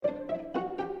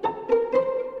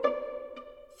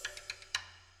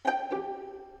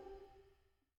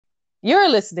You're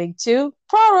listening to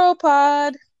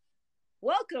Pod.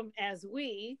 Welcome as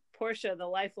we, Portia, the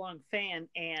lifelong fan,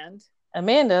 and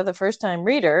Amanda, the first time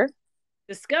reader.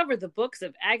 discover the books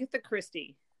of Agatha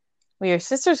Christie. We are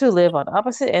sisters who live on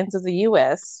opposite ends of the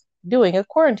US, doing a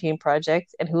quarantine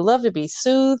project, and who love to be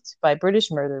soothed by British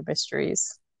murder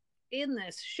mysteries. In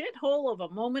this shithole of a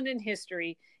moment in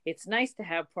history, it's nice to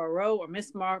have Poirot or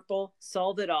Miss Marple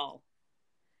solve it all.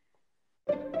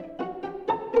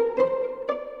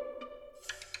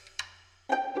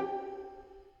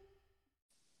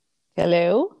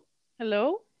 Hello?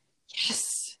 Hello?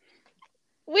 Yes.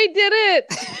 We did it!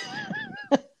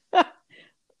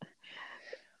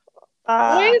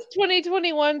 Why is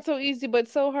 2021 so easy but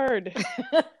so hard?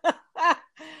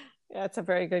 That's a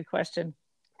very good question.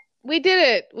 We did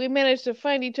it. We managed to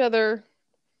find each other.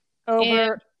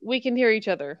 And we can hear each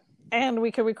other. And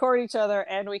we can record each other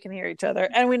and we can hear each other.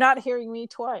 And we're not hearing me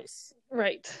twice.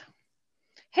 Right.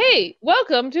 Hey,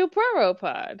 welcome to Poirot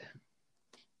Pod.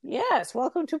 Yes,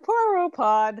 welcome to Poirot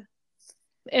Pod.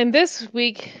 And this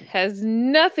week has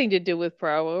nothing to do with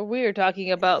Poirot. We are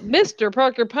talking about Mr.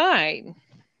 Parker Pyne.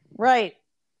 Right.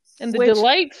 And the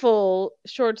delightful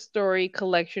short story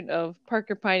collection of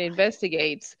Parker Pyne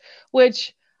Investigates,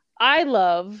 which I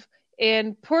love.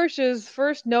 And Portia's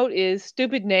first note is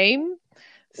stupid name.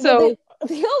 So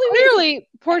the only clearly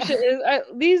Portia is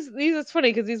these. It's funny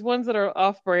because these ones that are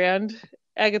off-brand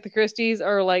Agatha Christie's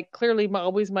are like clearly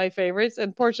always my favorites,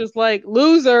 and Portia's like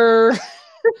loser.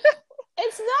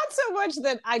 It's not so much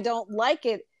that I don't like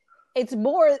it; it's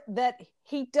more that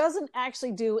he doesn't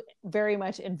actually do very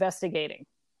much investigating.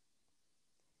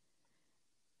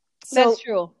 That's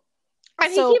true.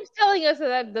 And he keeps telling us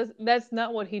that's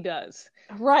not what he does.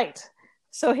 Right.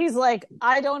 So he's like,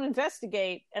 I don't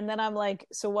investigate. And then I'm like,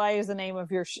 so why is the name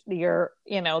of your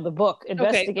the book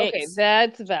Investigates? Okay,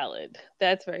 that's valid.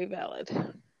 That's very valid.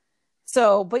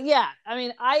 So, but yeah, I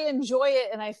mean, I enjoy it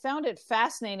and I found it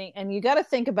fascinating. And you got to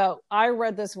think about, I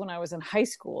read this when I was in high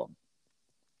school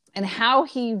and how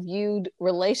he viewed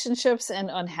relationships and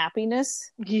unhappiness.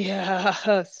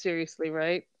 Yeah, seriously,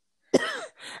 right?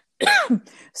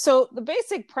 So the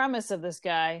basic premise of this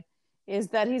guy is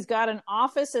that he's got an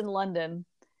office in London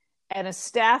and a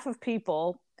staff of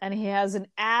people, and he has an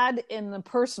ad in the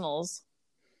personals.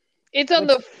 It's on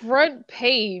the front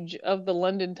page of the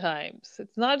London Times.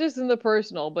 It's not just in the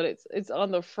personal, but it's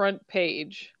on the front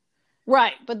page.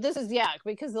 Right, but this is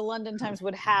because the London Times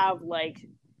would have like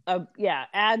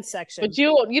ad section. But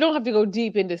you don't have to go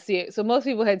deep in to see it. So most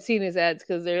people had seen his ads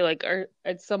because they're like are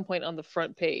at some point on the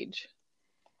front page.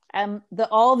 And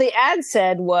all the ad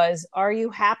said was, "Are you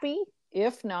happy?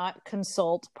 If not,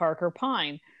 consult Parker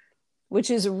Pyne," which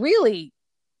is really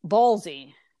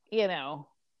ballsy,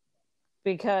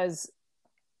 because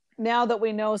now that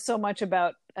we know so much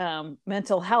about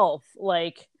mental health,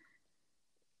 like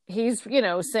he's,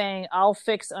 saying, "I'll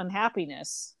fix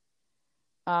unhappiness."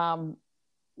 But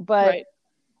right.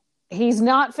 He's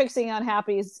not fixing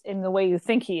unhappiness in the way you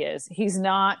think he is. He's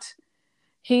not.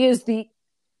 He is the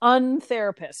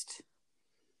untherapist.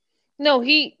 No,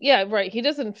 He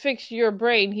doesn't fix your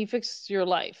brain. He fixes your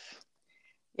life.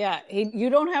 Yeah. You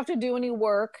don't have to do any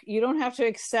work. You don't have to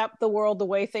accept the world the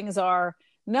way things are.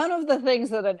 None of the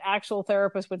things that an actual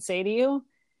therapist would say to you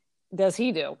does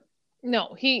he do.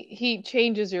 No, he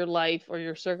changes your life or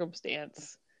your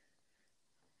circumstance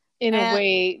in a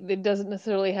way that doesn't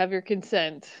necessarily have your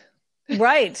consent.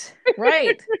 Right.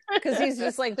 Because he's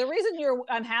just like, the reason you're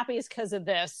unhappy is because of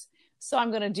this. So I'm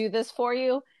going to do this for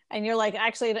you. And you're like,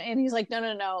 actually, and he's like,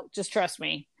 no, just trust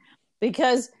me.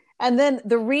 And then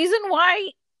the reason why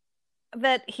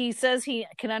that he says he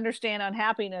can understand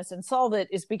unhappiness and solve it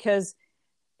is because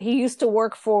he used to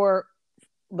work for,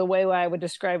 the way I would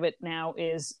describe it now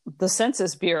is the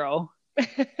Census Bureau.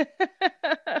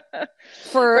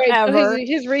 Forever. Right. So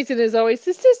his reason is always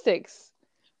statistics.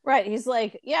 Right. He's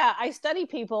like, yeah, I study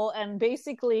people and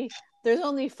basically there's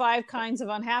only 5 kinds of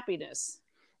unhappiness.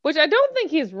 Which I don't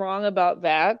think he's wrong about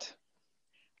that.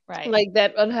 Right. Like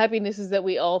that unhappiness is that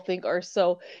we all think are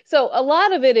so a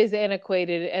lot of it is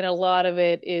antiquated and a lot of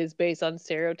it is based on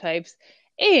stereotypes.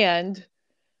 And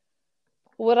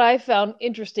what I found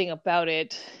interesting about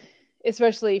it,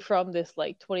 especially from this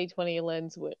like 2020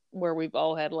 lens where we've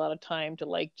all had a lot of time to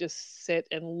like just sit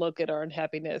and look at our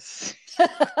unhappiness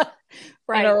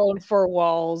right. in our own 4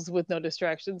 walls with no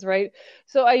distractions, right?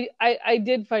 So I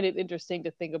did find it interesting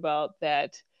to think about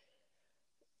that.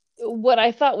 What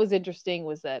I thought was interesting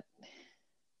was that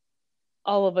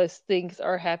all of us thinks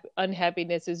our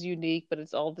unhappiness is unique, but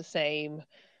it's all the same.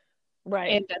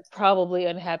 Right. And that probably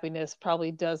unhappiness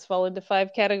probably does fall into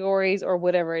 5 categories or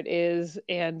whatever it is.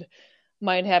 And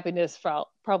my happiness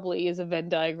probably is a Venn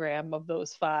diagram of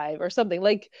those 5 or something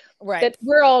like Right. that.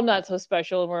 We're all not so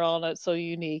special and we're all not so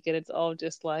unique, and it's all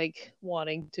just like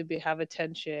wanting to have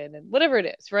attention and whatever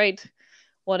it is, right?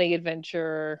 Wanting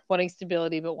adventure, wanting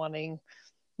stability, but wanting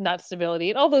not stability,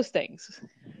 and all those things.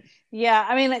 Yeah,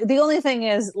 I mean, the only thing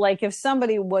is, like, if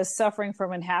somebody was suffering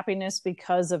from unhappiness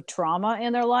because of trauma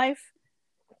in their life,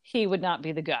 he would not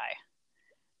be the guy.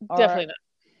 Definitely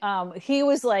not. He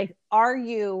was like, are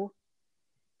you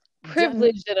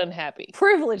privileged and unhappy?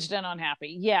 Privileged and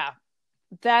unhappy. Yeah,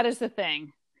 that is the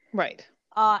thing. Right.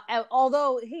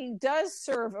 Although he does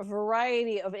serve a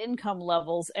variety of income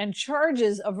levels and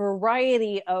charges a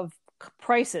variety of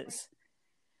prices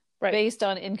based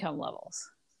on income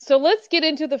levels. So let's get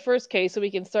into the first case so we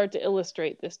can start to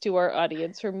illustrate this to our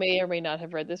audience who may or may not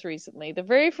have read this recently. The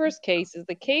very first case is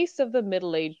the case of the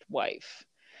middle-aged wife.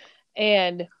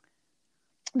 And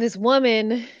this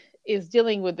woman is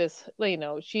dealing with this,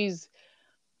 she's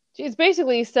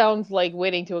basically sounds like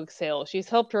waiting to exhale. She's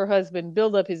helped her husband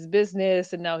build up his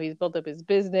business, and now he's built up his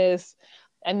business,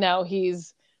 and now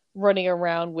he's running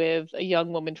around with a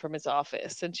young woman from his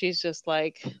office. And she's just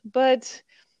like, but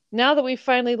now that we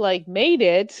finally made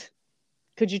it,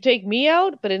 could you take me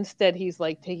out? But instead he's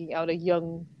taking out a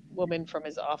young woman from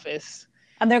his office.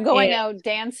 And they're going out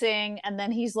dancing, and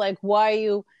then he's like, why are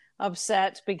you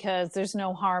upset? Because there's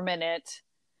no harm in it.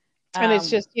 And it's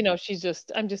just,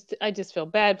 I just feel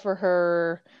bad for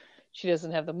her. She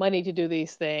doesn't have the money to do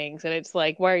these things. And it's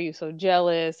like, why are you so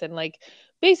jealous? And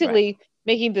basically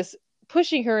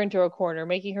pushing her into a corner,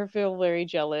 making her feel very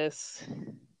jealous.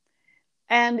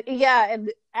 And and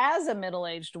as a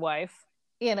middle-aged wife,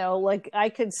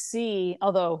 I could see,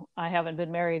 although I haven't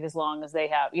been married as long as they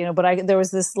have, but there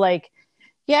was this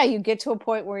you get to a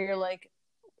point where you're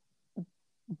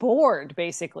bored,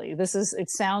 basically. It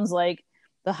sounds like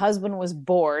the husband was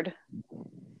bored.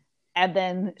 And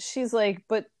then she's like,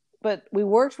 but we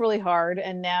worked really hard,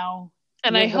 and now.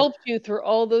 And I helped you through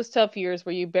all those tough years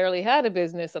where you barely had a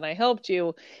business, and I helped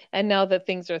you. And now that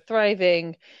things are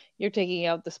thriving, you're taking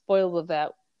out the spoils of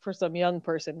that for some young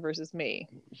person versus me.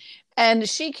 And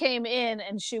she came in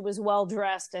and she was well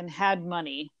dressed and had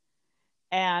money.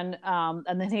 And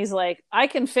then he's like, I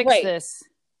can fix this.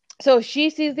 So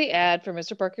she sees the ad for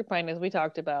Mr. Parker Pine, as we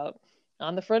talked about,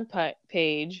 on the front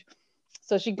page.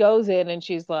 So she goes in and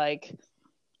she's like,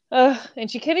 and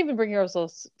she can't even bring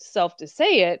herself to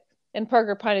say it. And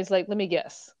Parker Pine is like, let me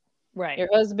guess. Right. Your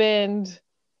husband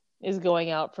is going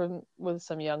out with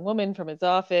some young woman from his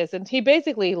office. And he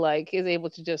basically is able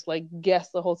to just guess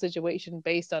the whole situation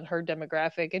based on her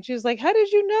demographic. And she's like, how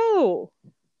did you know?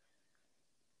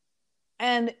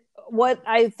 And what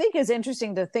I think is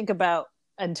interesting to think about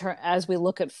as we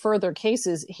look at further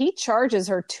cases, he charges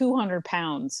her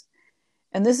 £200.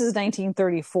 And this is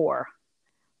 1934.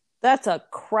 That's a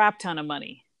crap ton of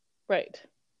money. Right.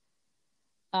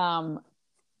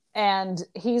 And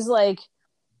he's like,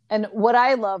 and what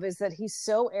I love is that he's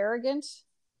so arrogant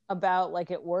about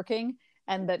it working,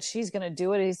 and that she's going to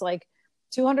do it. He's like,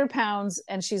 £200.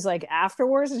 And she's like,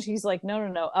 afterwards? And she's like, no,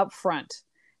 up front.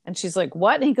 And she's like,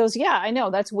 what? And he goes, yeah, I know,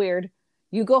 that's weird.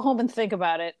 You go home and think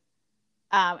about it,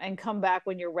 and come back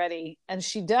when you're ready. And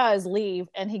she does leave,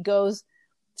 and he goes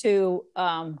to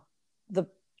the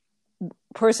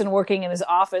person working in his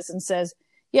office and says,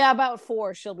 yeah, about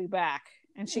 4 she'll be back.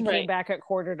 And she came back at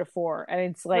 3:45. And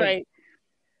it's like,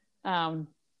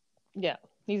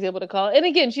 he's able to call. And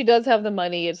again, she does have the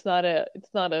money. It's not a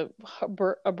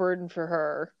burden for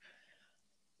her.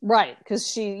 Right.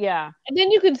 Because and then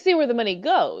you can see where the money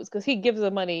goes, because he gives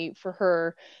the money for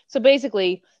her. So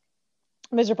basically,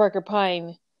 Mr. Parker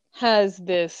Pine has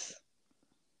this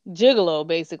gigolo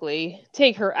basically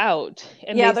take her out.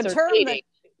 And the term that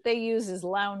they use is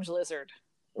lounge lizard.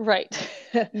 Right.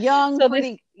 Young, so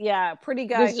pretty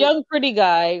guy. This young, pretty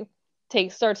guy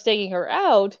starts taking her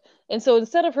out. And so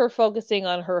instead of her focusing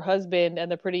on her husband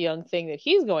and the pretty young thing that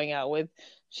he's going out with,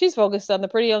 she's focused on the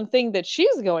pretty young thing that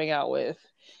she's going out with.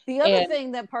 The other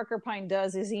thing that Parker Pine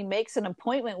does is he makes an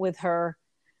appointment with her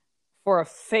for a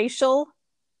facial,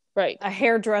 a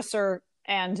hairdresser,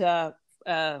 and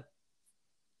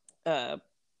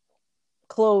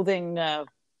clothing, a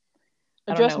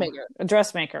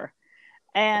dressmaker.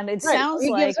 And it sounds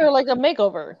he gives her a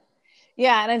makeover.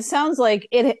 Yeah, and it sounds like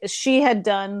she had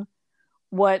done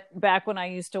what back when I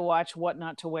used to watch What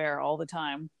Not to Wear all the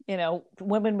time.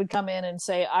 Women would come in and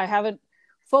say, I haven't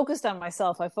focused on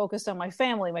myself. I focused on my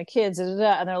family, my kids, and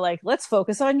they're like, let's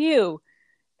focus on you.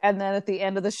 And then at the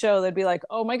end of the show, they'd be like,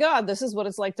 oh my God, this is what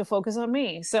it's like to focus on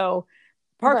me. So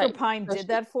Parker Pine did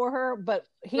that for her, but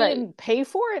he didn't pay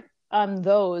for it on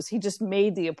those. He just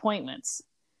made the appointments.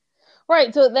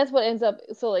 Right, so that's what ends up.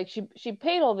 So like she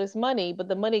paid all this money, but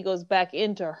the money goes back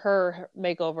into her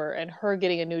makeover and her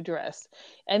getting a new dress,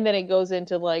 and then it goes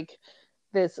into like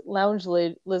this lounge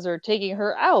lizard taking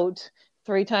her out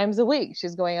 3 times a week.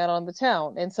 She's going out on the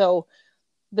town, and so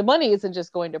the money isn't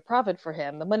just going to profit for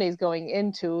him. The money is going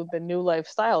into the new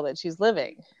lifestyle that she's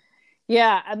living.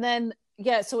 Yeah, and then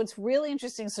so it's really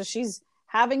interesting. So she's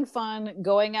having fun,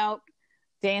 going out,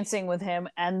 dancing with him,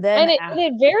 and then and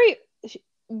it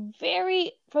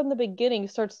very from the beginning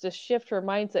starts to shift her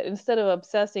mindset. Instead of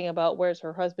obsessing about where's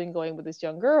her husband going with this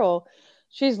young girl,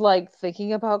 she's like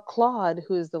thinking about Claude,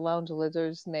 who is the lounge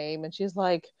lizard's name, and she's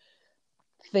like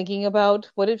thinking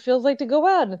about what it feels like to go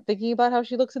out and thinking about how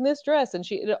she looks in this dress, and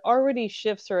it already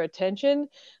shifts her attention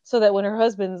so that when her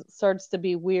husband starts to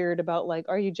be weird about like,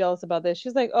 are you jealous about this,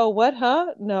 she's like, oh, what, huh?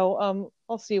 No,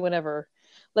 I'll see you whenever.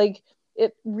 Like,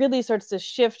 it really starts to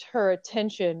shift her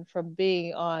attention from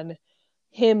being on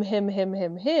him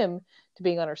to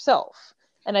being on herself.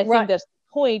 And I think that's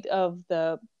the point of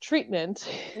the treatment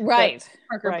that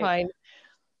Parker Pine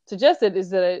suggested, is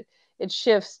that it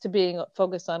shifts to being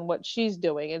focused on what she's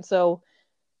doing. And so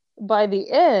by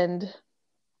the end,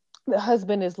 the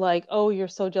husband is like, oh, you're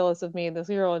so jealous of me and this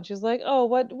girl. And she's like, oh,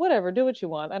 whatever, do what you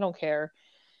want. I don't care.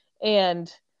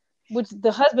 And which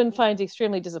the husband finds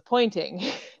extremely disappointing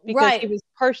because he was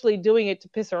partially doing it to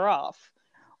piss her off.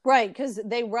 Right, because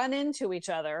they run into each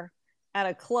other at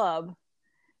a club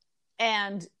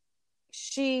and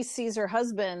she sees her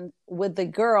husband with the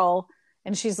girl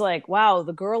and she's like, wow,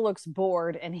 the girl looks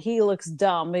bored and he looks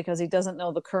dumb because he doesn't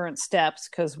know the current steps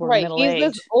because we're middle-aged.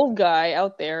 He's this old guy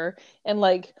out there, and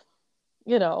like,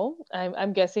 you know,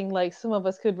 I'm guessing like some of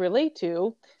us could relate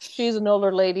to. She's an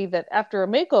older lady that after a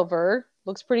makeover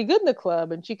looks pretty good in the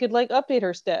club, and she could like update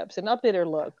her steps and update her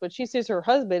look. But she sees her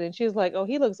husband and she's like, oh,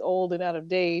 he looks old and out of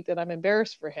date and I'm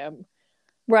embarrassed for him.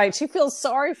 Right. She feels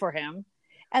sorry for him.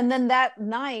 And then that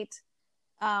night,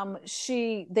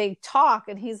 they talk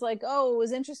and he's like, oh, it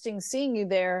was interesting seeing you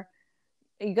there.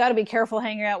 You got to be careful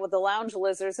hanging out with the lounge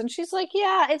lizards. And she's like,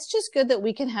 yeah, it's just good that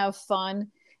we can have fun.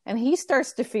 And he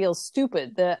starts to feel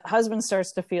stupid. The husband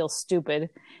starts to feel stupid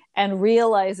and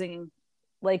realizing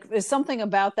like there's something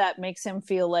about that makes him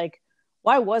feel like,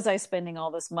 why was I spending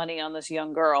all this money on this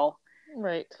young girl?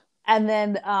 Right. And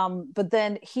then, but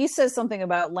then he says something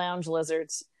about lounge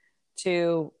lizards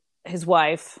to his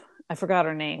wife. I forgot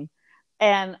her name.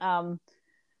 And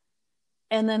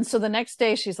then, so the next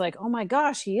day she's like, oh my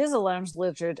gosh, he is a lounge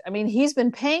lizard. I mean, he's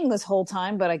been paying this whole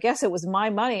time, but I guess it was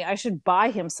my money. I should buy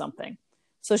him something.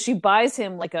 So she buys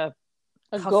him like a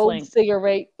gold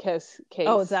cigarette case.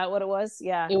 Oh, is that what it was?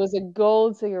 Yeah. It was a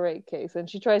gold cigarette case, and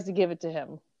she tries to give it to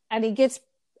him. And he gets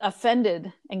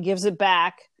offended and gives it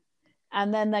back.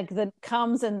 And then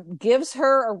comes and gives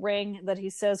her a ring that he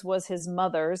says was his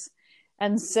mother's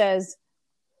and says,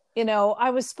 you know,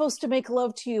 I was supposed to make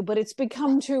love to you, but it's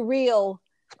become too real.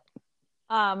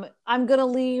 I'm going to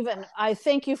leave, and I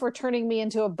thank you for turning me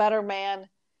into a better man.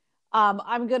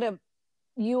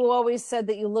 You always said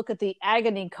that you look at the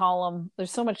agony column.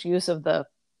 There's so much use of the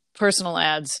personal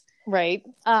ads. Right.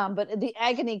 But the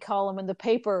agony column in the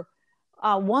paper,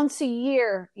 once a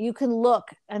year, you can look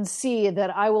and see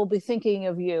that I will be thinking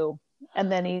of you.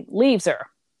 And then he leaves her.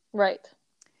 Right.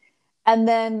 And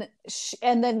then,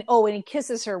 and he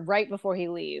kisses her right before he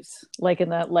leaves. Like in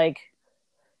that, like,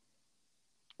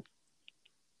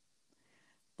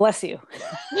 bless you.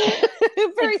 I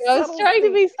was trying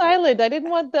to be silent. I didn't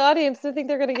want the audience to think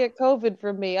they're going to get COVID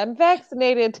from me. I'm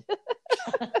vaccinated.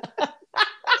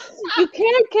 You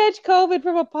can't catch COVID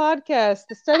from a podcast.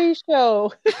 The studies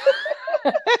show.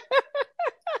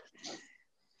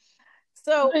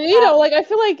 So, you know, like, I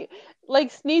feel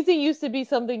like sneezing used to be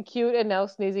something cute, and now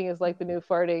sneezing is like the new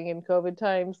farting in COVID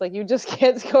times. Like, you just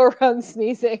can't go around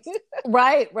sneezing.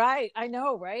 Right. I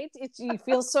know, right? You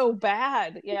feel so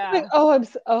bad. Yeah.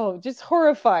 Like, just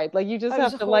horrified. Like, you just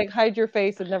have to like hide your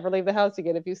face and never leave the house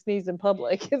again if you sneeze in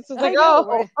public. It's just like,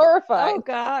 right? Horrified. Oh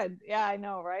God. Yeah, I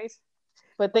know, right?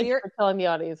 But thank you for telling the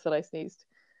audience that I sneezed.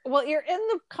 Well, you're in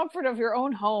the comfort of your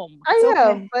own home. I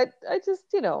know, but I just,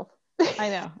 you know.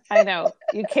 I know.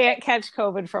 You can't catch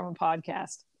COVID from a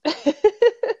podcast.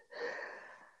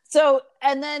 So,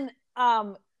 and then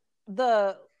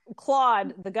the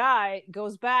Claude, the guy,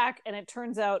 goes back, and it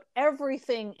turns out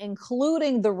everything,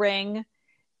 including the ring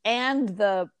and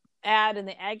the ad in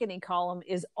the agony column,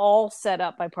 is all set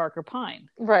up by Parker Pine.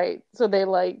 Right. So they're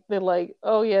like,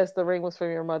 oh yes, the ring was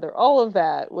from your mother. All of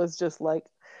that was just like,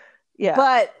 yeah.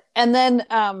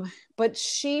 But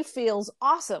she feels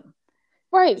awesome.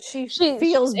 Right. She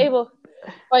feels able.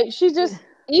 Right. She just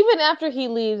even after he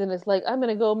leaves and it's like, I'm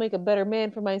gonna go make a better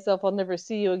man for myself, I'll never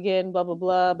see you again, blah blah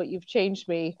blah, but you've changed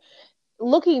me.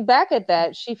 Looking back at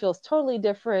that, she feels totally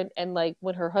different, and like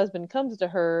when her husband comes to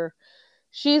her,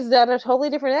 she's got a totally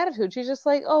different attitude. She's just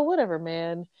like, oh, whatever,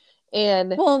 man.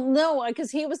 And Well, no, because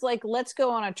he was like, let's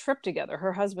go on a trip together.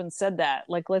 Her husband said that,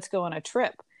 like, let's go on a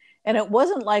trip. And it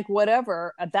wasn't like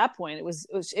whatever at that point. It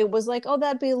was like, oh,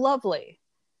 that'd be lovely.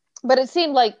 but it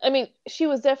seemed like, I mean, she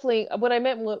was definitely, what I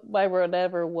meant by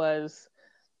whatever was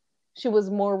she was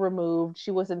more removed.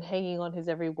 She wasn't hanging on his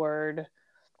every word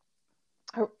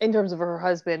in terms of her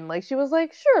husband. Like, she was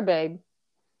like, sure, babe.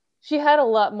 She had a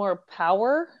lot more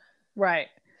power. Right.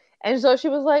 And so she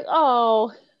was like,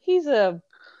 oh, he's a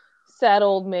sad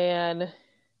old man.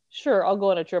 Sure, I'll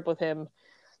go on a trip with him.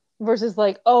 Versus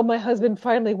like, oh, my husband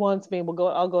finally wants me.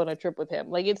 I'll go on a trip with him.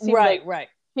 Like, it seemed like Right.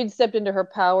 she'd stepped into her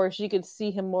power. She could see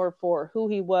him more for who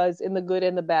he was, in the good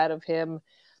and the bad of him.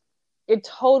 It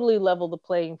totally leveled the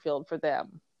playing field for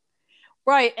them.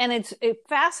 Right. And it's a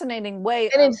fascinating way.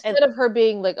 And instead of her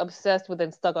being like obsessed with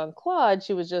and stuck on Claude,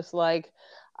 she was just like,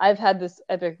 I've had this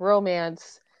epic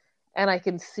romance and I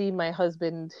can see my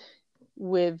husband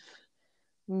with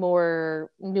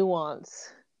more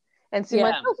nuance and see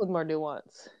myself with more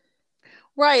nuance.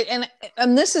 Right.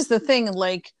 And this is the thing,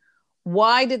 like,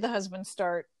 why did the husband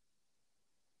start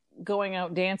going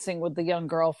out dancing with the young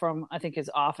girl from, I think,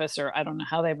 his office, or I don't know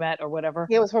how they met or whatever?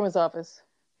 Yeah, it was from his office.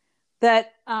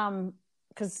 That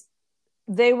because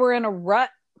they were in a rut.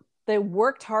 They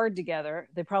worked hard together.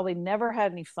 They probably never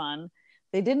had any fun.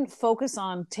 They didn't focus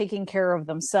on taking care of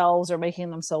themselves or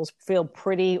making themselves feel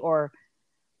pretty or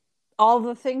all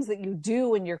the things that you do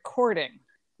when you're courting.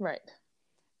 Right.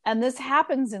 And this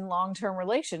happens in long-term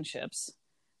relationships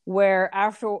where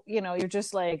after, you're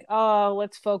just like, oh,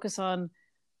 let's focus on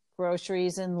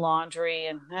groceries and laundry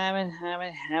and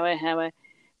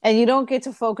and you don't get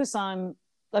to focus on,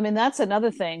 I mean, that's another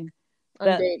thing.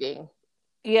 On dating.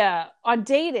 Yeah. On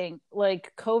dating,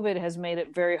 like COVID has made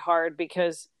it very hard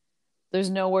because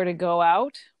there's nowhere to go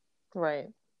out. Right.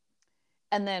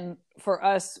 And then for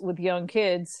us with young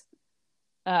kids,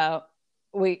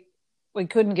 we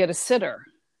couldn't get a sitter.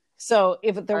 So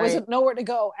if there wasn't nowhere to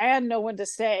go and no one to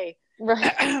stay,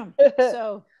 right.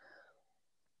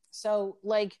 so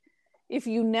like if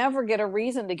you never get a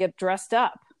reason to get dressed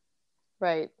up,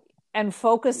 right, and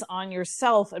focus on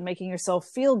yourself and making yourself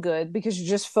feel good because you're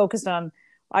just focused on,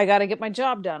 I got to get my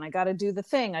job done, I got to do the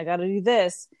thing, I got to do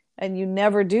this, and you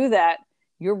never do that,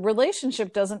 your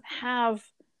relationship doesn't have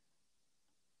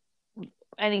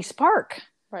any spark.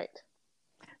 Right.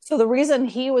 So the reason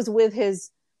he was with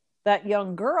that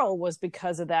young girl was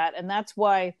because of that. And that's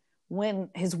why when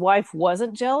his wife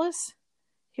wasn't jealous,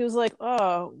 he was like,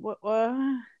 oh,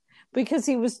 what? Because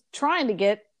he was trying to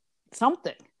get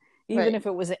something, even if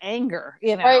it was anger,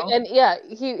 Right. And yeah,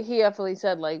 he definitely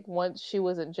said, like, once she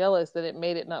wasn't jealous, that it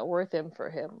made it not worth him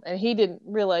for him. And he didn't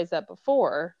realize that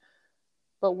before.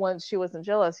 But once she wasn't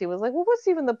jealous, he was like, well, what's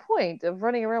even the point of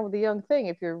running around with a young thing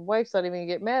if your wife's not even going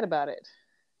to get mad about it?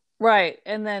 Right.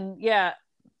 And then, yeah.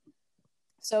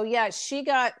 So, yeah,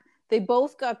 they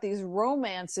both got these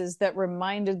romances that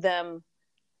reminded them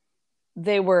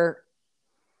they were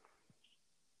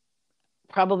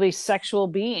probably sexual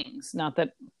beings. Not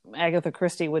that Agatha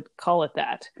Christie would call it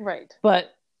that. Right.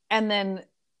 But, and then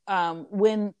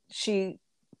when she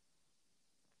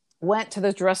went to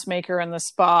the dressmaker and the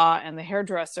spa and the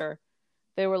hairdresser,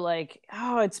 they were like,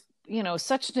 oh, it's,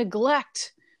 such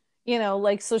neglect,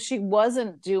 like, so she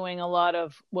wasn't doing a lot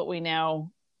of what we now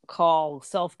call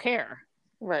self-care.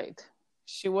 Right.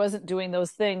 She wasn't doing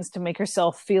those things to make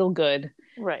herself feel good.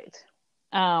 Right.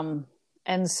 And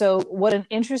so what an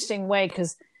interesting way,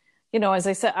 because, as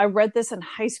I said, I read this in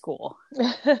high school.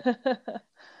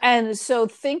 And so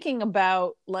thinking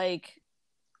about like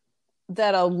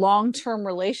that a long-term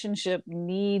relationship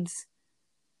needs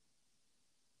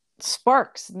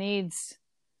sparks, needs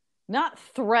not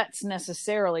threats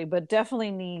necessarily, but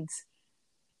definitely needs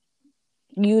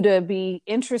you to be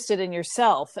interested in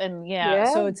yourself. And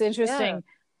so it's interesting. Yeah.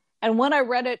 And when I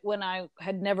read it when I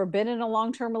had never been in a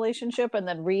long-term relationship, and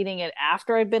then reading it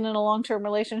after I'd been in a long-term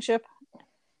relationship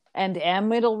and am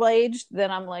middle-aged, then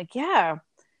I'm like, yeah,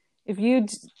 if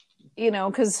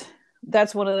because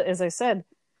that's one of the, as I said,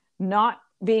 not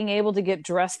being able to get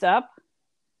dressed up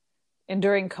and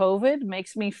during COVID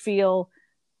makes me feel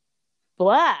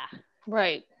blah.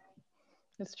 Right.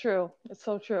 It's true. It's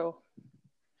so true.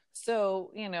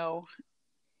 So,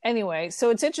 anyway,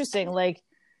 so it's interesting. Like,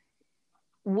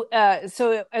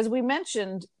 so as we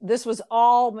mentioned, this was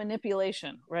all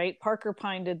manipulation, right? Parker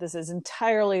Pyne did this as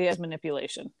entirely as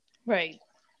manipulation. Right.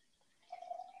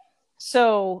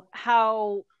 So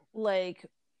how like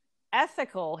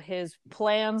ethical his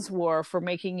plans were for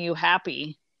making you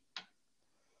happy.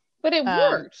 But it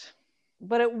worked.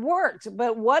 But it worked.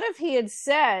 But what if he had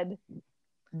said,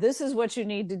 this is what you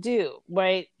need to do,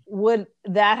 right? Would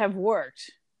that have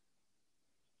worked?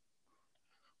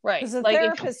 Right. Because the Like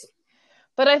therapist.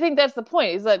 But I think that's the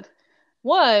point, is that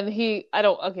one, I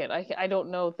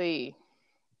don't know the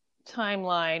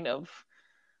timeline of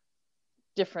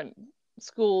different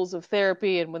schools of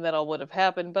therapy and when that all would have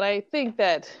happened, but I think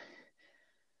that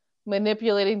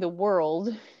manipulating the world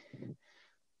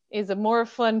is a more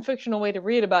fun fictional way to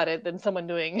read about it than someone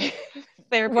doing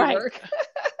therapy work.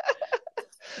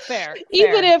 Fair.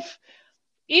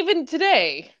 Even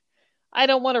today, I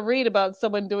don't want to read about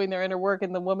someone doing their inner work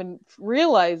and the woman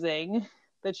realizing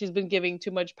that she's been giving too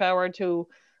much power to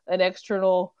an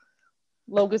external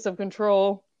locus of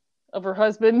control of her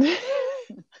husband.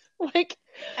 Like,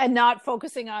 and not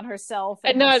focusing on herself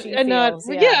and not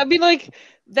yeah. I mean, like,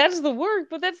 that's the work,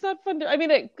 but that's not fun I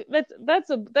mean,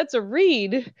 that's a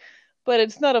read, but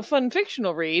it's not a fun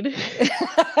fictional read.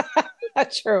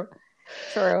 True.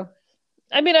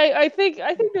 I mean, I think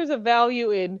there's a value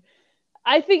in,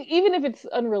 I think even if it's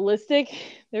unrealistic,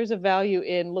 there's a value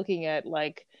in looking at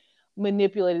like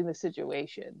manipulating the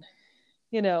situation,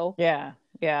 you know? Yeah.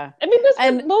 I mean, that's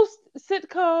what most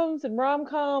sitcoms and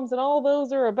rom-coms and all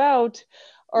those are about,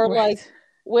 are like,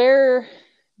 where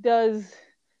does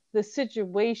the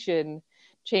situation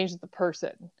change the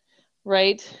person,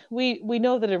 right? We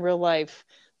know that in real life,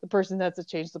 the person has to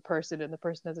change the person and the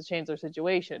person has to change their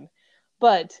situation.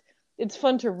 But it's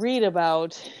fun to read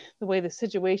about the way the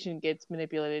situation gets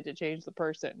manipulated to change the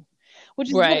person, which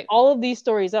is what all of these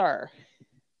stories are.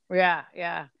 Yeah.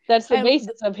 That's the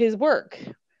basis of his work.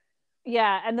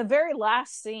 Yeah, and the very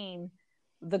last scene,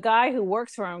 the guy who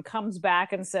works for him comes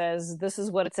back and says, this is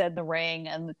what it said in the ring,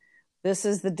 and this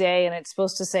is the day, and it's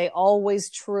supposed to say always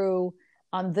true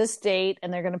on this date,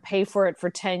 and they're going to pay for it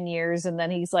for 10 years. And then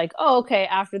he's like, oh, okay,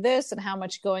 after this and how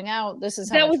much going out, this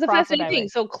is how that much was the profit fascinating thing.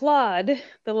 So Claude,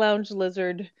 the lounge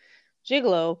lizard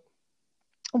gigolo,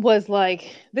 was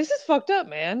like, this is fucked up,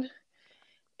 man.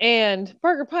 And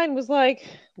Parker Pine was like,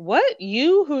 what?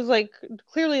 You, who's like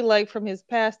clearly, like, from his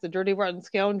past, the dirty rotten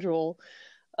scoundrel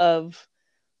of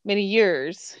many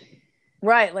years.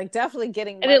 Right, like definitely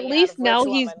getting money. And at least now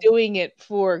he's doing it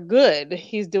for good.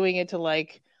 He's doing it to,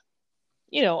 like,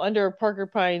 you know, under Parker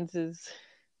Pine's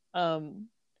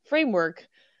framework,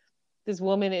 this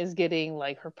woman is getting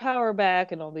like her power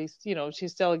back and all these, you know,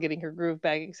 she's still getting her groove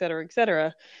back, et cetera, et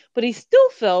cetera. But he still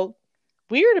felt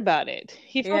weird about it.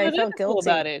 He felt guilty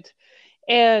about it.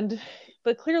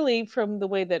 But clearly, from the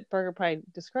way that Parker Pine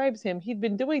describes him, he'd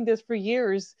been doing this for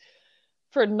years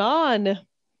for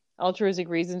non-altruistic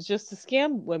reasons, just to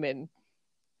scam women.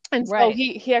 And so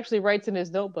he actually writes in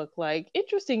his notebook, like,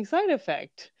 interesting side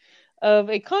effect of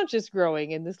a conscious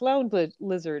growing in this lounge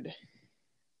lizard.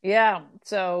 Yeah.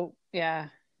 So, yeah.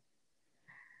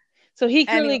 So he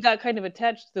clearly got kind of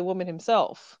attached to the woman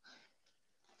himself.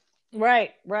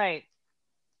 Right.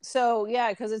 So,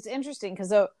 yeah, because it's interesting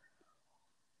because,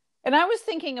 and I was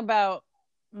thinking about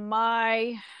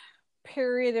my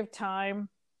period of time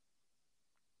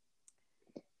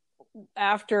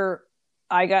after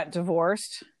I got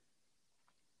divorced,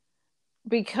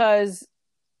 because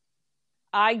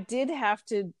I did have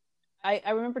to,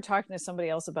 I remember talking to somebody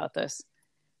else about this,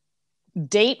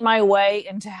 date my way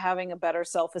into having a better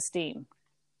self-esteem.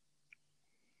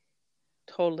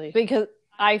 Totally. Because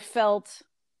I felt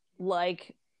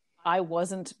like I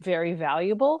wasn't very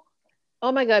valuable.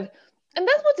 Oh my God. And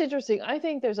that's what's interesting. I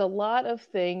think there's a lot of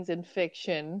things in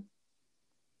fiction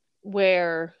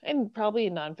where, and probably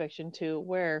in nonfiction too,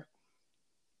 where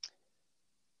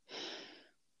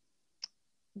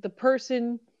the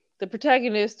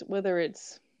protagonist, whether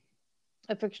it's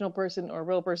a fictional person or a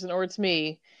real person, or it's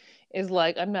me, is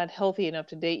like, I'm not healthy enough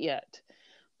to date yet.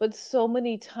 But so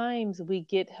many times we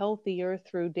get healthier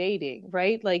through dating,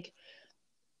 right? Like,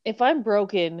 if I'm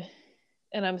broken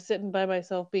and I'm sitting by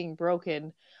myself being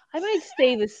broken, I might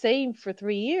stay the same for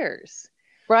 3 years.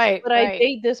 Right. But I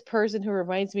date this person who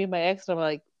reminds me of my ex, and I'm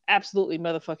like, absolutely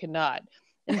motherfucking not.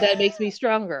 And that makes me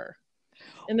stronger.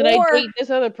 And then I date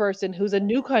this other person who's a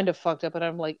new kind of fucked up, and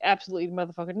I'm like, absolutely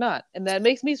motherfucking not. And that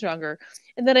makes me stronger.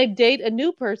 And then I date a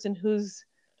new person who's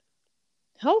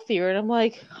healthier, and I'm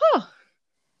like, huh.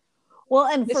 Well,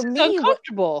 and this for is me,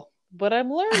 uncomfortable, but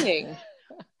I'm learning.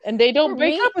 And they don't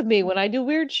break up with me when I do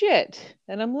weird shit,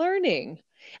 and I'm learning.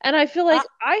 And I feel like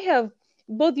I have,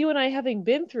 both you and I having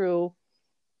been through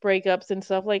breakups and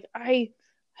stuff, like, I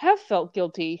have felt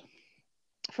guilty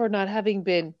for not having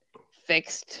been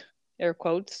fixed, air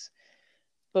quotes,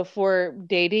 before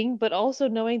dating, but also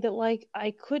knowing that like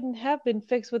I couldn't have been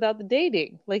fixed without the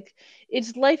dating. Like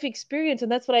it's life experience,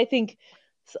 and that's what I think.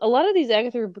 A lot of these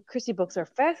Agatha Christie books are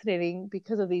fascinating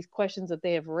because of these questions that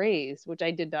they have raised, which I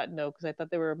did not know because I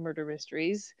thought they were murder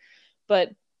mysteries.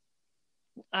 But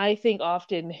I think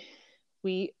often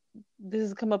we this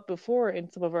has come up before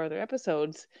in some of our other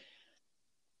episodes.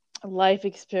 Life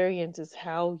experience is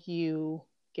how you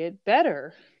get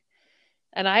better,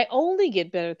 and I only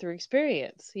get better through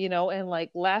experience, and like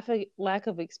lack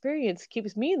of experience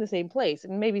keeps me in the same place.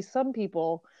 And maybe some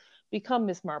people become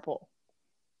Miss Marple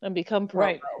and become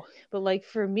Poirot, Right. but like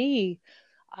for me,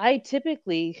 I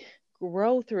typically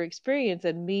grow through experience,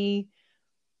 and me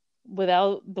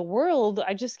without the world,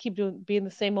 I just keep being the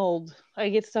same old. I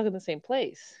get stuck in the same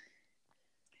place.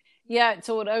 Yeah.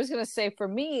 So what I was going to say for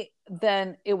me,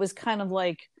 then it was kind of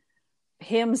like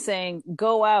him saying,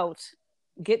 go out,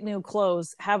 get new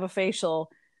clothes, have a facial,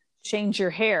 change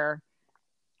your hair.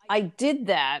 I did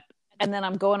that. And then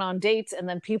I'm going on dates, and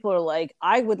then people are like,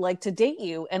 I would like to date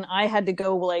you. And I had to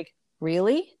go, like,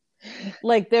 really?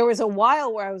 Like, there was a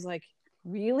while where I was like,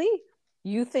 really?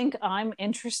 You think I'm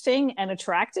interesting and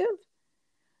attractive?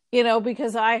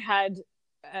 Because I had,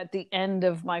 at the end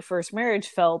of my first marriage,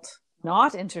 felt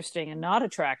not interesting and not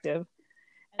attractive.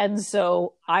 And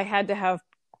so I had to have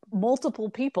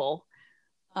multiple people.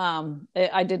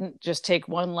 I didn't just take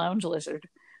one lounge lizard,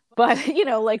 but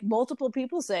like multiple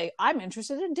people say, I'm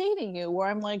interested in dating you, where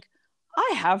I'm like,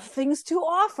 I have things to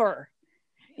offer,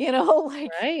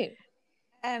 like, Right.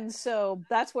 and so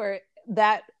that's where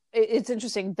it's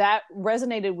interesting that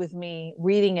resonated with me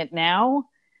reading it now.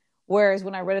 Whereas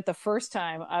when I read it the first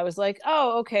time, I was like,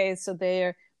 oh, okay, so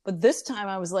there. But this time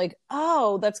I was like,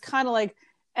 oh, that's kind of like,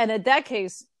 and in that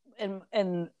case,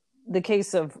 in the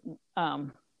case of,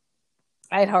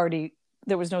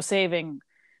 there was no saving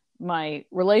my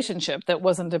relationship that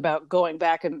wasn't about going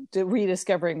back and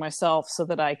rediscovering myself so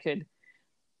that I could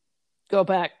go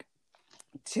back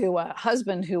to a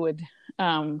husband who would,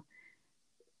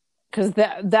 because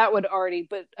that would already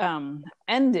but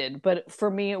ended. But for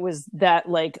me it was that,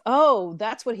 like, oh,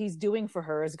 that's what he's doing for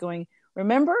her, is going,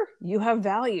 remember, you have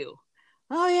value.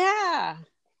 Oh yeah,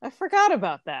 I forgot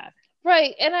about that.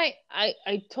 Right. And I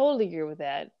totally agree with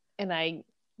that. And I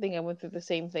think I went through the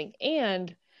same thing.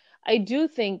 And I do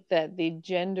think that the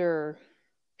gender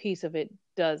piece of it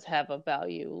does have a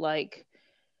value. Like,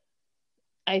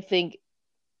 I think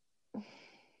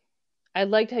I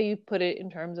liked how you put it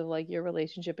in terms of like your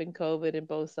relationship in COVID and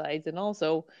both sides, and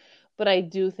also, but I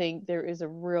do think there is a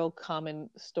real common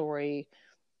story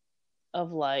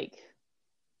of like,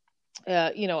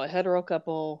 a hetero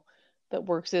couple that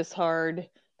works this hard,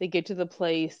 they get to the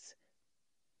place,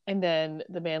 and then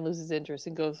the man loses interest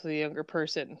and goes for the younger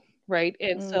person, right?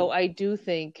 And so Mm. I do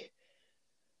think,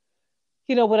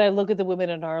 when I look at the women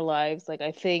in our lives, like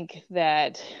I think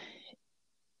that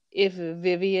if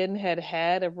Vivian had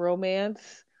had a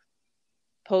romance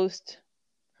post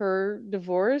her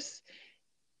divorce,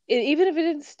 even if it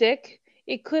didn't stick,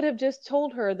 it could have just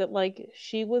told her that like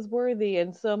she was worthy,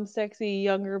 and some sexy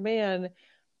younger man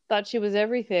thought she was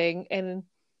everything, and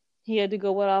he had to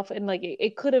go off, and like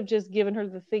it could have just given her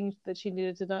the things that she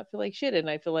needed to not feel like shit. And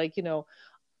I feel like,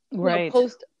 Right.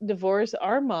 post divorce,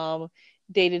 our mom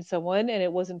dated someone and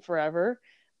it wasn't forever,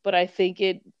 but I think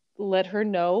it let her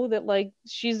know that like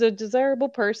she's a desirable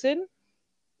person,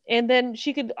 and then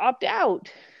she could opt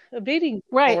out of dating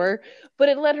Right. more. But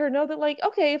it let her know that like,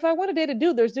 okay, if I want to date a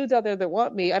dude, there's dudes out there that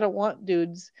want me. I don't want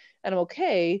dudes, and I'm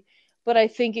okay. But I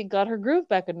think it got her groove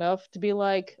back enough to be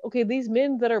like, okay, these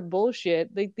men that are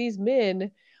bullshit, like these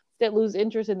men that lose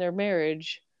interest in their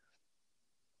marriage,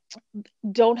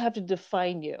 don't have to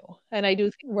define you. And I do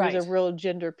think there's a Right. real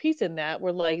gender piece in that,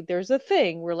 where like there's a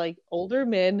thing where like older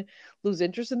men lose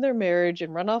interest in their marriage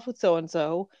and run off with so and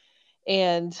so,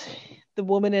 and the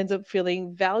woman ends up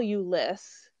feeling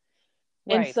valueless.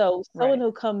 And Right. so someone Right.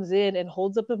 who comes in and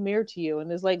holds up a mirror to you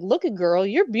and is like, look at girl,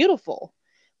 you're beautiful.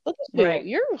 Look at you. Right.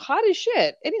 You're hot as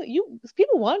shit. Anyway,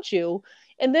 people want you.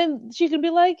 And then she can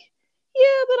be like,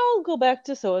 yeah, but I'll go back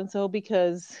to so and so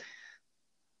because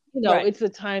Right. it's the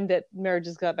time that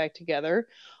marriages got back together.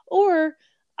 Or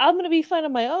I'm going to be fine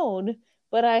on my own,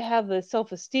 but I have the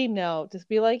self esteem now to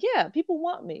be like, yeah, people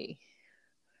want me.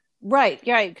 Right.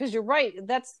 Right. Because you're right.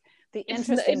 That's the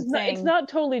interesting It's thing. not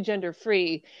totally gender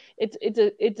free.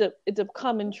 It's a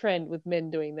common trend with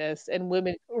men doing this and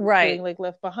women feeling Right. like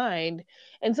left behind.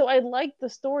 And so I like the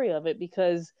story of it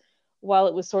because while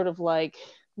it was sort of like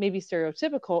maybe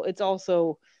stereotypical, it's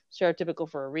also stereotypical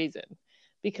for a reason,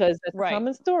 because that's a Right.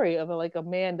 common story of like a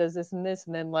man does this and this,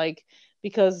 and then like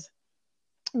because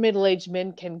middle-aged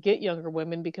men can get younger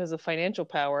women because of financial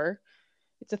power.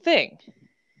 It's a thing.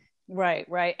 Right,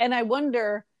 right. And I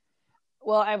wonder,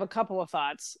 well, I have a couple of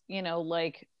thoughts,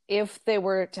 like if they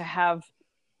were to have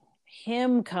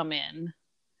him come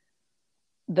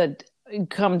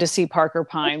to see Parker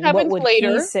Pine, what would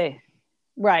he say?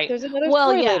 Right. There's another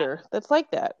story later that's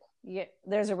like that. Yeah,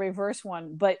 there's a reverse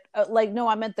one, but no,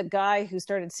 I meant the guy who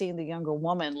started seeing the younger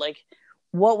woman. Like,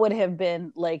 what would have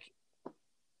been like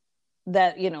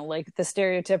that? Like the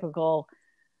stereotypical,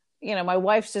 my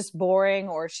wife's just boring,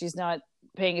 or she's not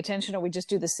paying attention, or we just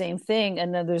do the same thing.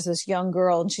 And then there's this young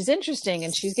girl, and she's interesting,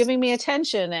 and she's giving me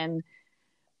attention,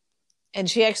 and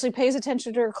she actually pays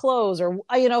attention to her clothes, or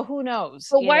who knows?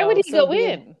 But why would he go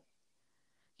in?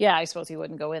 Yeah, I suppose he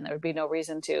wouldn't go in. There would be no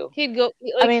reason to. He'd go.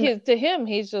 To him,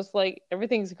 he's just like,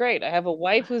 everything's great. I have a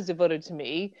wife who's devoted to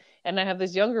me, and I have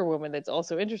this younger woman that's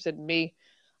also interested in me.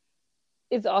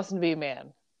 It's awesome to be a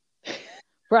man.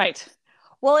 Right.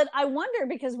 Well, I wonder,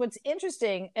 because what's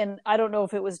interesting, and I don't know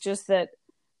if it was just that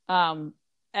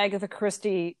Agatha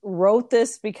Christie wrote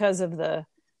this because of the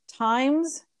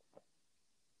times,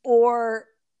 or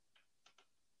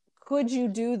could you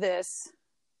do this?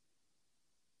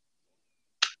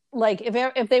 Like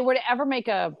if they were to ever make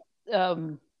a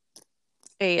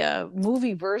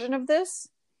movie version of this,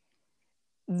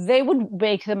 they would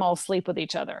make them all sleep with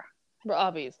each other. Well,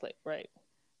 obviously, right.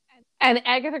 And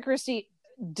Agatha Christie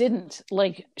didn't.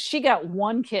 Like, she got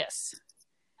one kiss,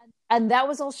 and that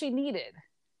was all she needed.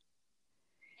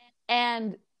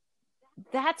 And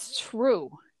that's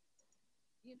true.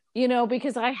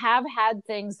 Because I have had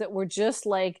things that were just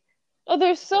like,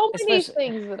 there's so many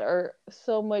things that are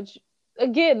so much.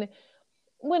 Again,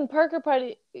 when Parker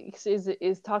Pine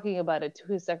is talking about it to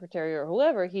his secretary or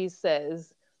whoever, he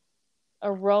says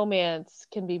a romance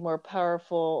can be more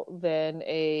powerful than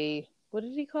what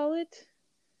did he call it?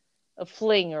 A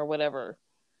fling or whatever.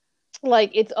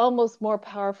 Like, it's almost more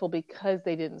powerful because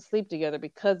they didn't sleep together,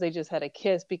 because they just had a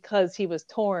kiss, because he was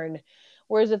torn.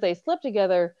 Whereas if they slept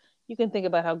together, you can think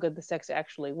about how good the sex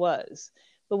actually was.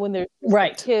 But when there's a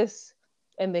kiss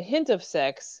and the hint of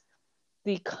sex,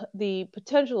 the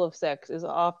potential of sex is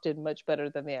often much better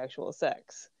than the actual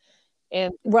sex.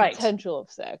 And the potential of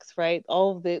sex, right?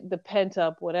 All of the pent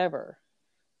up whatever.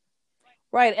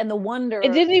 Right. And the wonder.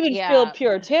 It didn't even feel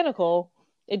puritanical.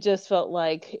 It just felt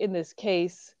like, in this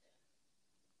case,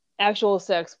 actual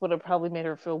sex would have probably made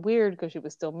her feel weird because she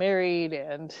was still married,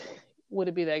 and would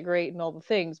it be that great and all the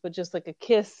things. But just like a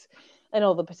kiss and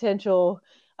all the potential,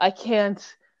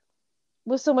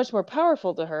 was so much more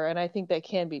powerful to her, and I think that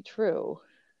can be true.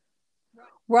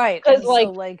 Right. Because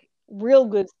real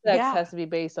good sex has to be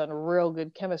based on real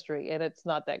good chemistry, and it's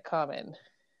not that common.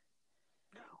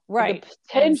 Right. The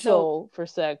potential for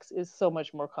sex is so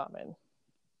much more common.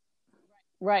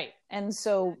 Right. And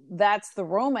so that's the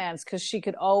romance, because she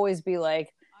could always be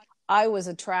like, I was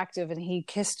attractive and he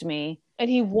kissed me. And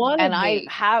he wanted me.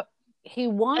 He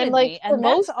wanted me. And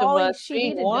most that's all of us, she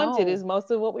needed wanted to know. Is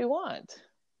most of what we want.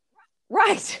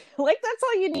 Right. Like, that's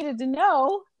all you needed to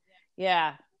know.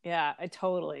 Yeah. Yeah, I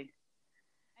totally.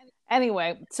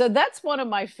 Anyway, so that's one of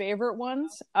my favorite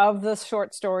ones of the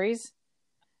short stories.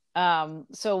 So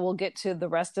we'll get to the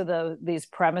rest of these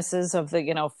premises of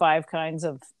the 5 kinds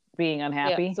of being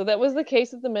unhappy. Yeah, so that was the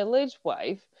case of the middle-aged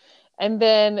wife. And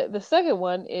then the second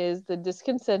one is the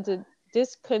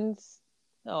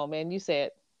oh man, you say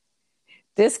it.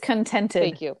 Discontented.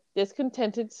 Thank you.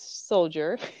 Discontented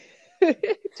soldier.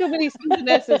 Too many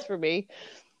S's for me.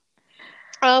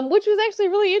 Which was actually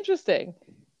really interesting.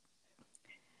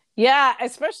 Yeah,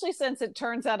 especially since it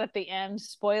turns out at the end,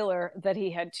 spoiler, that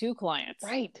he had 2 clients.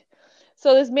 Right.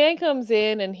 So this man comes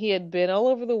in, and he had been all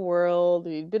over the world.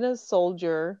 He'd been a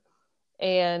soldier,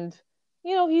 and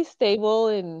he's stable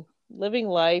and living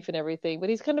life and everything, but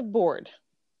he's kind of bored.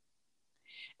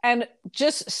 And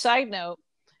just side note,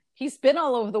 he's been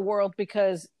all over the world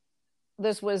because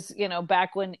this was,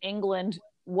 back when England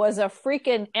was a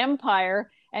freaking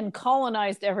empire and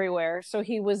colonized everywhere. So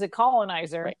he was a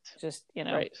colonizer, right. Just,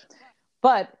 Right.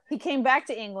 But he came back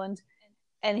to England,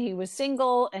 and he was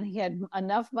single, and he had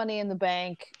enough money in the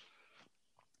bank,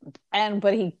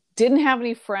 but he didn't have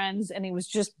any friends, and he was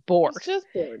just bored.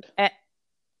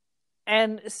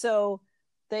 And so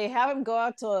they have him go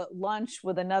out to lunch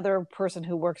with another person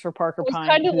who works for Parker Pine.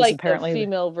 Kind of like apparently the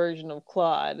female version of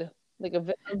Claude, like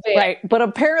a right. But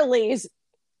apparently he's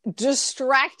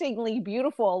distractingly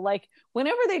beautiful. Like,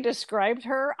 whenever they described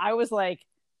her, I was like,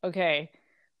 okay,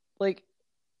 like,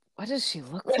 what does she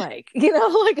look like?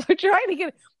 Like, I'm trying to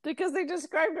get, because they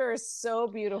described her as so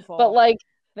beautiful. But like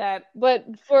that But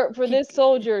for he, this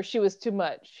soldier, she was too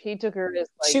much. He took her as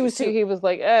like she was too. he was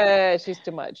like, she's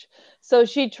too much. So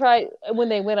she tried when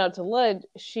they went out to lunch.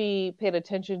 She paid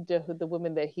attention to the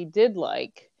women that he did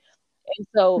like, and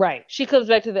so Right. she comes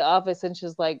back to the office and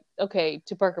she's like, okay,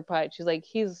 to Parker Pine. She's like,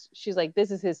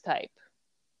 this is his type.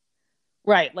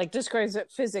 Right. Like describes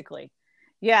it physically.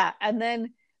 Yeah. And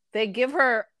then they give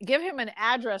him an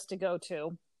address to go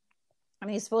to.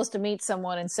 And he's supposed to meet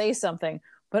someone and say something.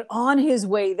 But on his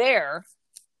way there's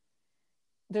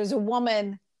a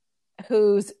woman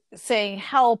who's saying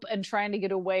help and trying to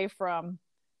get away from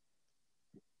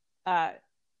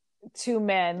two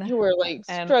men Who were like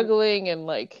and struggling and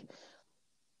like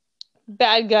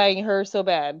bad guying her so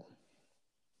bad.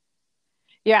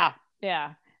 yeah,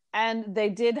 yeah. And they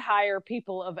did hire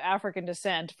people of African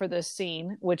descent for this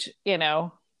scene, which, Did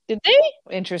they?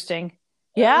 interesting.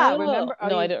 Yeah, Oh, remember?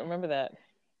 No, I don't remember that.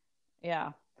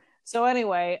 Yeah. So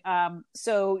anyway,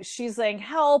 so she's saying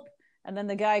help, and then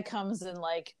the guy comes and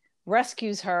like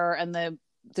rescues her, and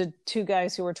the two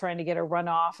guys who were trying to get her run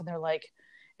off, and they're like,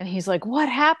 and he's like, what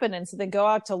happened? And so they go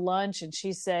out to lunch, and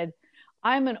she said,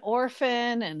 I'm an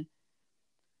orphan, and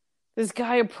this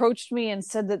guy approached me and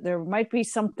said that there might be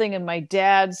something in my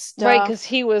dad's stuff. Right, because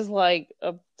he was like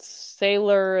a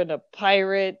sailor and a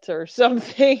pirate or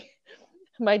something.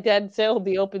 My dad sailed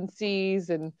the open seas,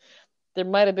 and there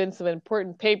might have been some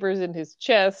important papers in his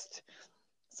chest.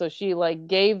 So she like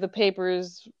gave the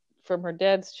papers from her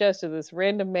dad's chest to this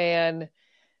random man,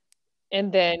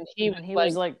 and then he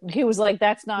was like,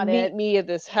 that's not meet it. me at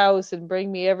this house and bring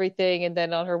me everything. And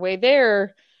then on her way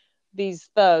there, these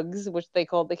thugs, which they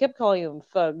kept calling them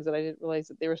thugs, and I didn't realize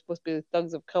that they were supposed to be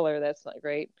thugs of color. That's not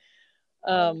great.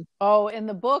 In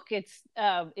the book it's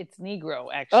Negro,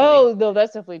 actually. Oh no,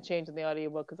 that's definitely changed in the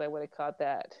audiobook because I would have caught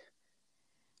that.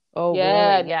 Oh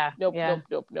yeah, really? Yeah. Nope, yeah.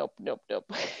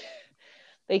 nope.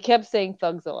 They kept saying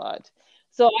thugs a lot.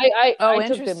 So I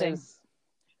took them as.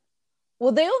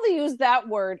 Well, they only used that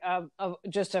word of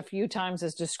just a few times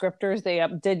as descriptors. They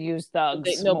did use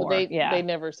thugs. But they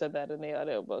never said that in the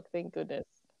audiobook. Thank goodness.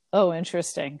 Oh,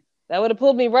 interesting. That would have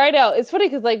pulled me right out. It's funny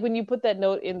because like when you put that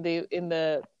note in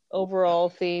the overall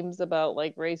themes about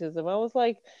like racism, I was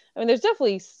like, I mean, there's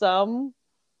definitely some,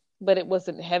 but it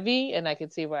wasn't heavy, and I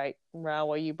could see why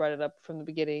you brought it up from the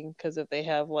beginning, because if they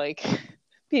have like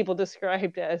people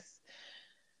described as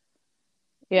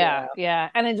yeah,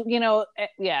 and it,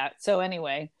 so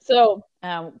anyway, so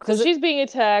she's being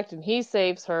attacked and he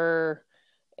saves her,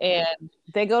 and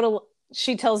they go to,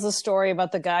 she tells the story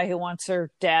about the guy who wants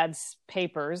her dad's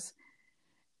papers,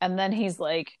 and then he's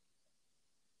like,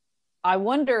 I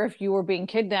wonder if you were being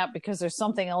kidnapped because there's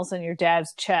something else in your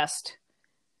dad's chest.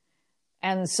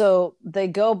 And so they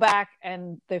go back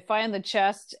and they find the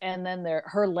chest, and then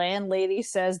her landlady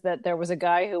says that there was a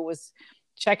guy who was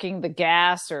checking the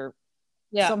gas or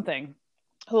something,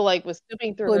 who like was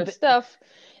snooping through her stuff,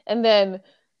 and then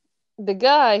the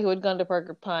guy who had gone to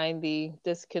Parker Pine, the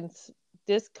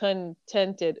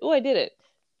discontented, I did it,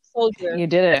 soldier, you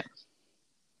did it,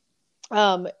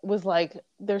 was like,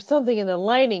 there's something in the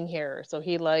lining here, so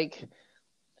he like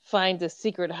finds a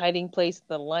secret hiding place in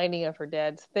the lining of her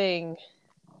dad's thing,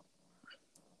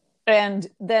 and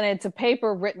then it's a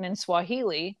paper written in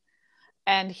Swahili.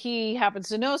 And he happens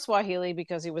to know Swahili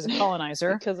because he was a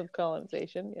colonizer. Because of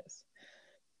colonization, yes.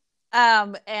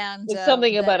 And it's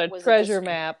something about a treasure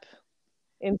map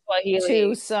in Swahili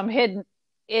to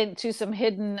some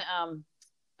hidden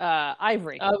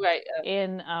ivory. Oh right,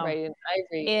 in ivory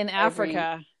in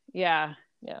Africa, yeah.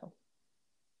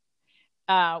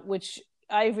 Which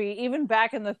ivory, even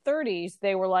back in the 30s,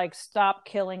 they were like, stop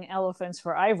killing elephants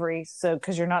for ivory, so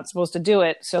because you're not supposed to do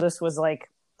it. So this was like,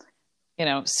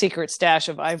 secret stash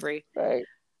of ivory. Right.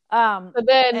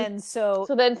 So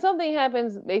then something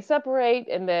happens. They separate,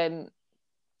 and then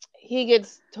he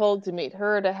gets told to meet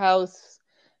her at a house,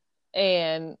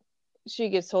 and she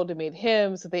gets told to meet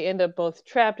him. So they end up both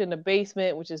trapped in a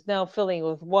basement, which is now filling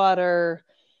with water.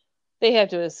 They have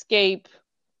to escape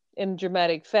in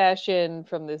dramatic fashion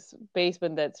from this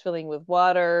basement that's filling with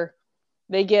water.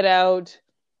 They get out,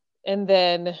 and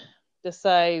then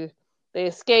decide they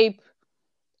escape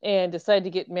and decide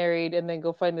to get married and then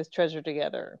go find this treasure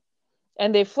together.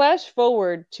 And they flash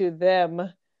forward to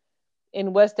them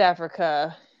in West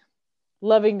Africa,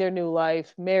 loving their new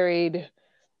life, married,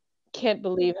 can't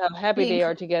believe how happy they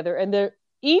are together. And they're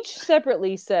each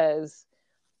separately says,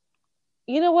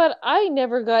 you know what? I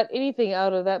never got anything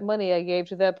out of that money I gave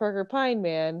to that Parker Pine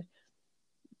man.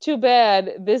 Too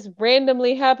bad this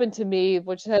randomly happened to me,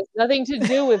 which has nothing to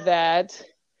do with that.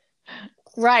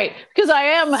 Right. Because I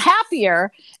am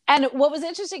happier. And what was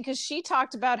interesting, because she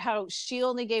talked about how she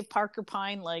only gave Parker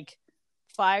Pine like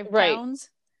 5 pounds.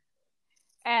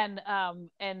 And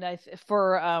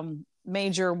for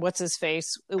Major, what's his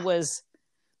face, it was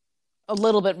a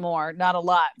little bit more, not a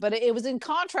lot. But it was in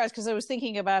contrast, because I was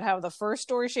thinking about how the first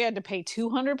story she had to pay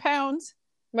 200 pounds.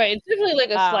 Right. It's definitely like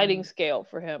a sliding scale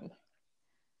for him.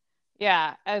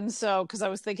 Yeah. And so, because I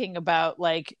was thinking about,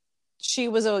 like, she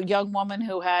was a young woman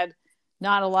who had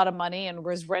not a lot of money and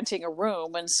was renting a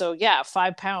room. And so, yeah,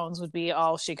 5 pounds would be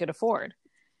all she could afford.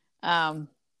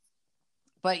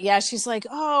 But yeah, she's like,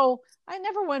 oh, I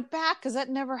never went back because that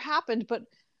never happened. But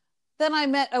then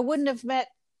I wouldn't have met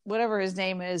whatever his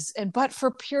name is, but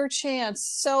for pure chance.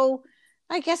 So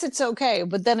I guess it's okay.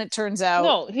 But then it turns out,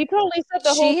 no, he totally set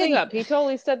the whole thing up. He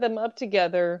totally set them up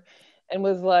together and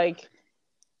was like,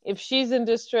 if she's in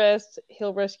distress,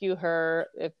 he'll rescue her.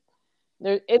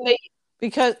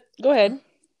 Because go ahead.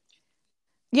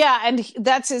 Yeah, and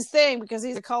that's his thing, because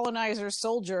he's a colonizer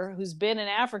soldier who's been in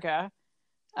Africa.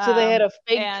 So they had a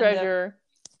fake treasure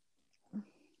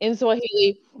in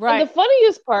Swahili. Right. And the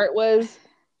funniest part was,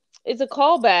 it's a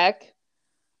callback,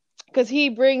 because he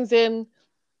brings in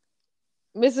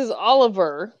Mrs.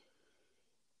 Oliver,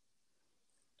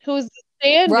 who's the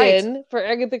stand-in for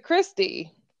Agatha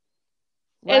Christie.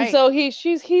 Right. And so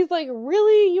he's like,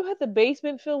 really? You had the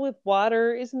basement filled with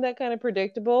water? Isn't that kind of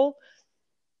predictable?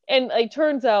 And it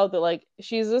turns out that, like,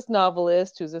 she's this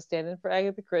novelist who's a stand-in for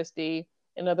Agatha Christie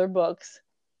in other books,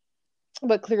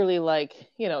 but clearly, like,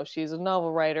 you know, she's a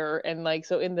novel writer, and like,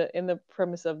 so in the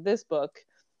premise of this book,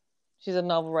 she's a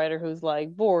novel writer who's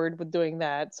like bored with doing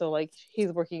that. So like,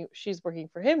 she's working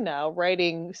for him now,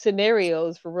 writing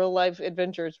scenarios for real life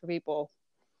adventures for people,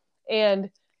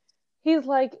 and he's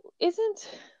like, isn't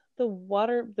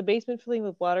the basement filling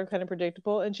with water kind of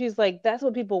predictable? And she's like, that's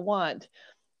what people want.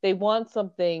 They want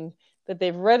something that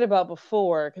they've read about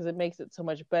before, because it makes it so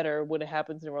much better when it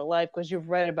happens in real life, because you've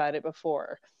read about it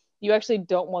before. You actually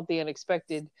don't want the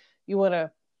unexpected. You want to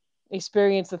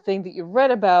experience the thing that you've read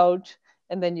about,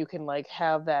 and then you can like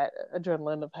have that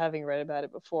adrenaline of having read about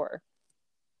it before,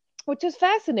 which is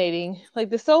fascinating.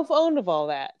 Like the self-owned of all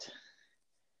that,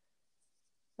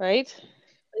 right?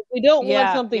 Like, we don't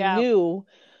want something new.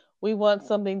 We want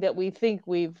something that we think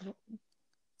we've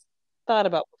thought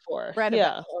about before. Read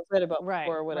about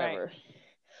before, or whatever. Right.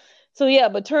 So yeah,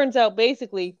 but turns out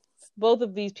basically both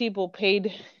of these people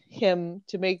paid him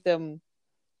to make them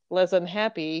less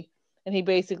unhappy, and he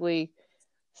basically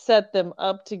set them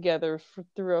up together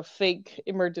through a fake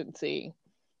emergency,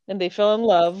 and they fell in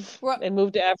love and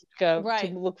moved to Africa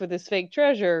to look for this fake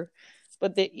treasure,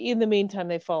 but in the meantime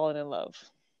they've fallen in love.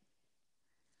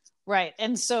 Right.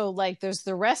 And so like there's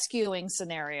the rescuing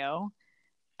scenario,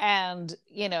 and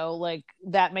you know, like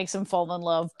that makes him fall in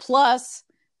love, plus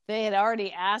they had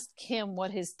already asked him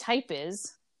what his type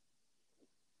is,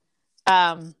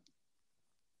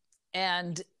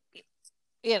 and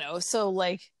you know, so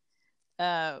like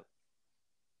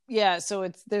yeah, so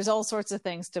there's all sorts of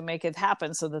things to make it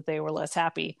happen so that they were less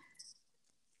happy.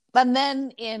 And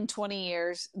then in 20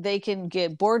 years they can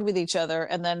get bored with each other,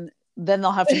 and then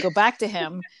they'll have to go back to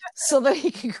him so that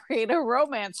he can create a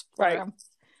romance for him.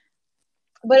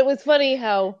 But it was funny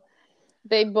how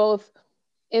they both,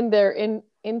 in their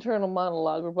internal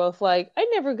monologue, were both like, I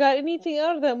never got anything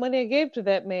out of that money I gave to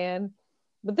that man,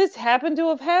 but this happened to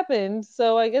have happened,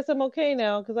 so I guess I'm okay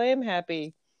now because I am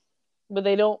happy. But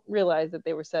they don't realize that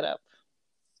they were set up.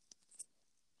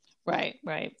 Right.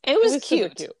 It was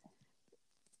cute. Cute.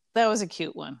 That was a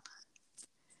cute one.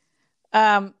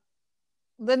 The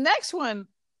next one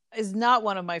is not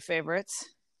one of my favorites,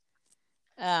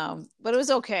 but it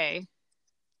was okay.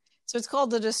 So it's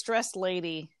called The Distressed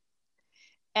Lady.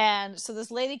 And so this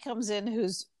lady comes in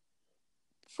who's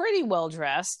pretty well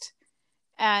dressed,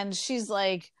 and she's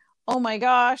like, oh my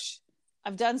gosh,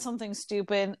 I've done something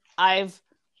stupid. I've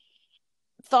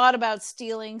thought about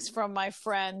stealing from my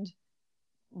friend,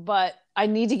 but I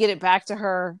need to get it back to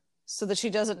her so that she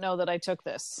doesn't know that I took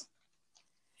this.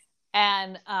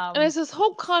 And it's this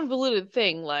whole convoluted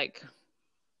thing, like,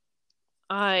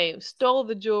 I stole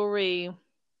the jewelry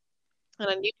and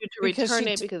I need you to return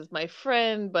it because it's my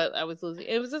friend, but I was losing.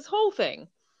 It was this whole thing.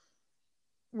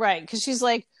 Right, because she's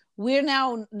like, we're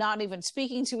now not even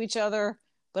speaking to each other,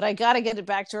 but I got to get it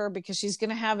back to her because she's going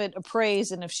to have it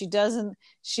appraised. And if she doesn't,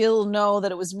 she'll know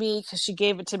that it was me because she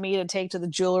gave it to me to take to the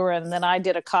jeweler, and then I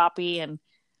did a copy. And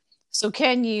so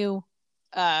can you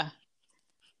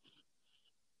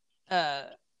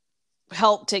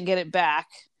help to get it back?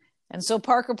 And so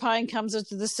Parker Pine comes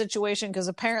into this situation because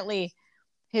apparently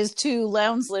his two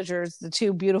loungers, the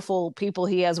two beautiful people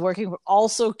he has working,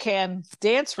 also can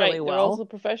dance really They're well. also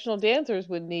professional dancers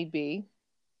when need be.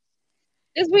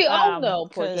 As we all know,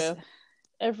 Portia,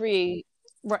 every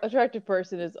attractive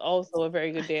person is also a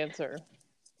very good dancer.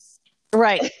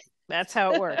 Right. That's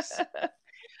how it works.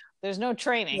 There's no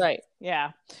training. Right.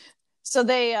 Yeah. So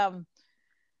they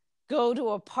go to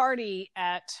a party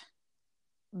at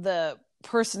the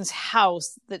person's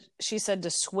house that she said to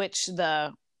switch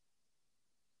the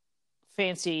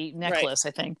fancy necklace,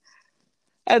 I think.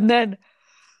 And then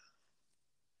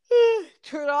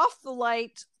turn off the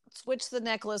light, switch the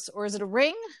necklace, or is it a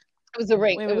ring? It was a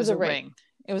ring. Maybe it was a ring.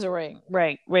 It was a ring.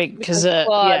 Right. Because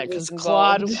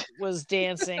Claude was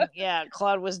dancing. Yeah,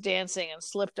 Claude was dancing and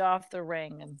slipped off the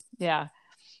ring. And yeah.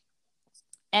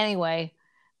 Anyway,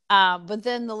 but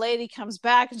then the lady comes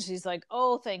back and she's like,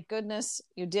 "Oh, thank goodness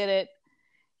you did it."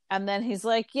 And then he's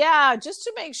like, "Yeah, just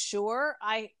to make sure,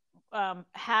 I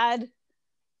had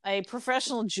a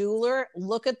professional jeweler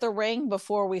look at the ring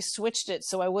before we switched it,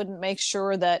 so I wouldn't make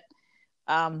sure that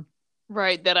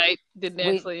that I didn't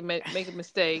actually make a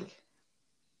mistake."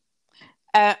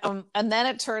 And then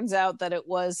it turns out that it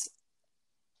was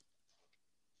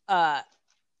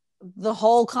the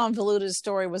whole convoluted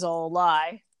story was all a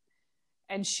lie,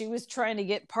 and she was trying to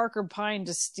get Parker Pine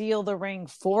to steal the ring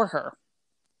for her.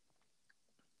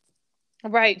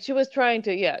 Right, she was trying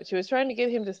to get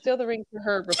him to steal the ring for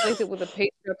her, replace it with a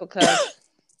paste replica.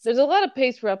 There's a lot of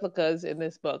paste replicas in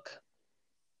this book.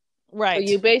 Right.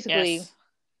 So you basically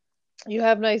you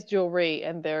have nice jewelry,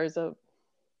 and there's a,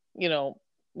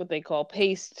 what they call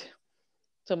paste.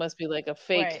 So it must be like a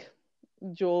fake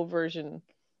jewel version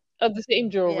of the same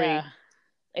jewelry,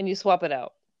 and you swap it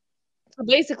out. So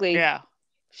basically,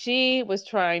 she was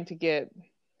trying to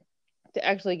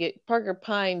actually get Parker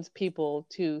Pine's people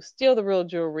to steal the real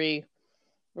jewelry,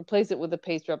 replace it with a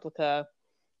paste replica,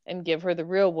 and give her the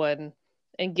real one,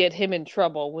 and get him in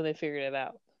trouble when they figured it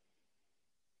out.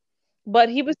 But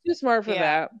he was too smart for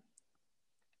that.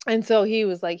 And so he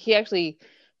was like, he actually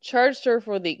charged her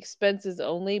for the expenses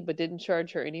only, but didn't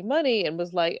charge her any money, and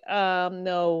was like,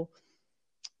 no,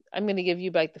 I'm going to give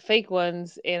you back the fake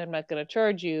ones, and I'm not going to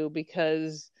charge you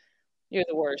because you're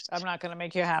the worst. I'm not going to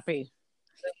make you happy.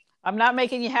 I'm not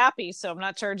making you happy, so I'm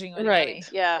not charging you any money.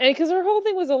 Yeah. And because her whole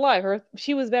thing was a lie.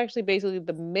 She was actually basically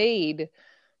the maid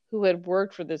who had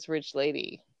worked for this rich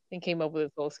lady and came up with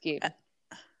this whole scheme.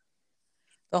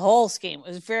 The whole scheme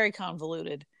was very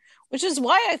convoluted, which is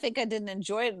why I think I didn't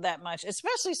enjoy it that much,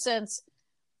 especially since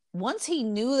once he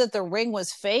knew that the ring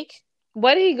was fake.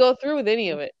 Why did he go through with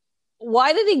any of it?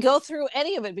 Why did he go through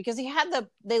any of it? Because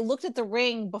they looked at the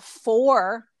ring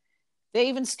before they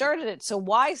even started it. So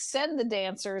why send the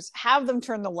dancers, have them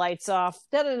turn the lights off?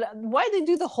 Why did they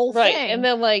do the whole thing? And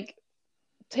then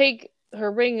take her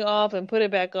ring off and put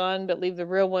it back on, but leave the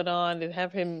real one on, and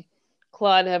have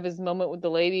Claude have his moment with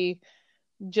the lady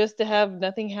just to have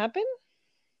nothing happen?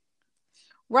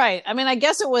 Right. I mean, I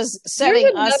guess it was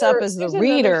setting us up as the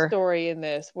reader. Another story in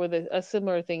this where a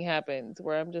similar thing happens,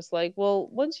 where I'm just like, well,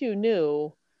 once you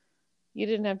knew, you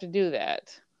didn't have to do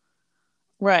that.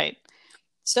 Right.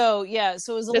 So it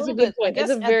was a little bit.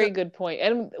 That's a very good point.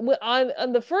 And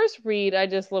on the first read, I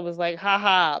just was like,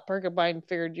 "Ha, Parker Pine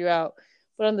figured you out."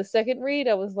 But on the second read,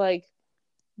 I was like,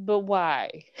 "But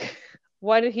why?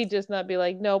 Why did he just not be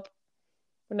like, nope,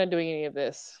 we're not doing any of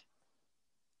this?"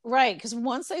 Right, because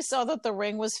once they saw that the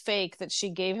ring was fake that she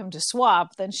gave him to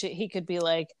swap, then he could be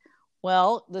like,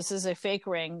 "Well, this is a fake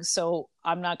ring, so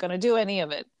I'm not going to do any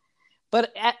of it."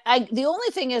 But the only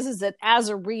thing is that as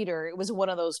a reader, it was one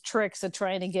of those tricks of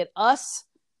trying to get us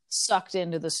sucked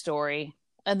into the story,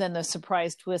 and then the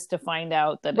surprise twist to find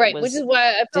out that it was, which is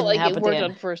why I felt like it worked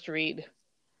on first read.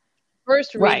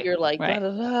 First read, you're like, da,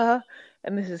 da, da,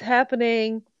 and this is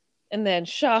happening, and then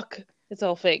shock, it's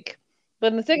all fake. But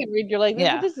in the second read, you're like,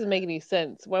 this doesn't make any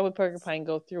sense. Why would Parker Pine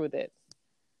go through with it?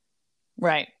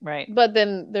 Right. But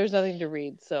then there's nothing to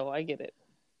read, so I get it.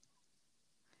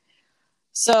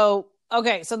 So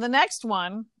the next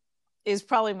one is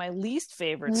probably my least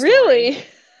favorite story. Really?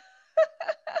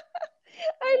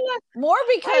 I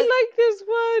like this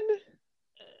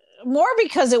one. More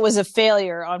because it was a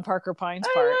failure on Parker Pine's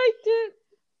part. I liked it.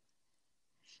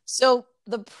 So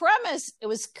the premise, it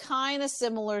was kind of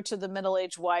similar to The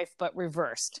Middle-Aged Wife, but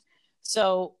reversed.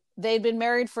 So they'd been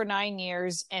married for 9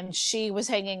 years, and she was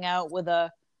hanging out with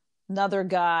another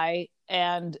guy,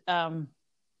 and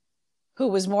who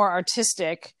was more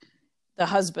artistic.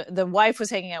 The wife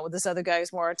was hanging out with this other guy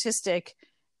who's more artistic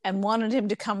and wanted him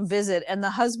to come visit. And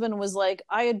the husband was like,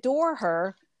 "I adore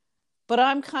her, but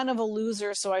I'm kind of a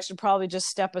loser, so I should probably just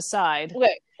step aside."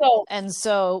 Okay,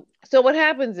 so what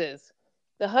happens is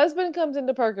The husband comes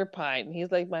into Parker Pine.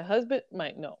 He's like,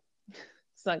 no,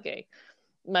 it's not gay.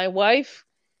 My wife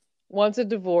wants a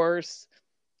divorce.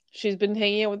 She's been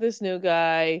hanging out with this new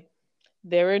guy.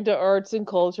 They're into arts and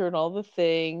culture and all the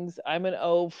things. I'm an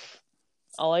oaf.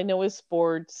 All I know is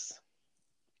sports.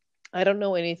 I don't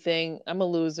know anything. I'm a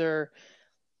loser.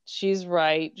 She's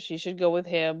right. She should go with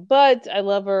him. But I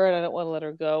love her and I don't want to let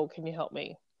her go. Can you help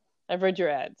me? I've read your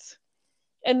ads.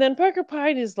 And then Parker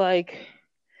Pine is like,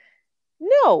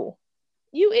 no,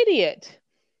 you idiot.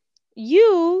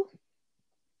 You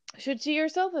should see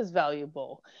yourself as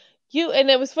valuable.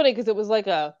 And it was funny because it was like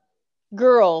a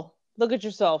girl, look at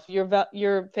yourself.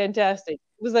 You're fantastic.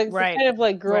 It was like kind of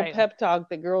like girl pep talk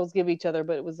that girls give each other,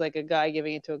 but it was like a guy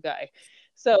giving it to a guy.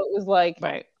 So it was like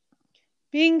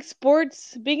being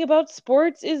about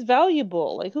sports is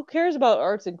valuable. Like, who cares about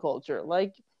arts and culture?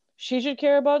 Like, she should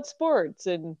care about sports,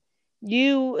 and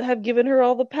you have given her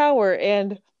all the power.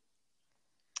 And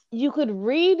you could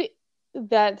read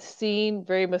that scene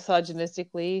very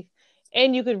misogynistically,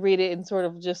 and you could read it in sort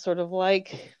of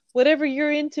like, whatever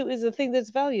you're into is a thing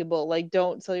that's valuable. Like,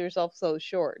 don't sell yourself so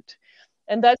short.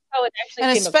 And that's how it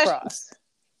actually came across.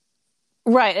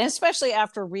 Right. And especially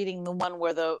after reading the one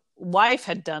where the wife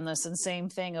had done this and same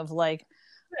thing of like,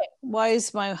 why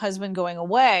is my husband going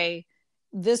away?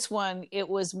 This one, it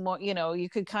was more, you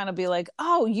could kind of be like,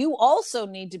 oh, you also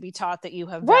need to be taught that you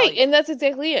have value. Right. And that's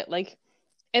exactly it. Like,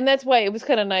 and that's why it was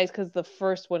kind of nice because the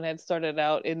first one had started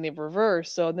out in the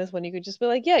reverse. So in this one, you could just be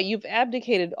like, yeah, you've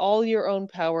abdicated all your own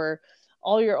power,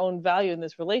 all your own value in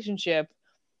this relationship.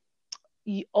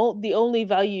 The only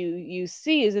value you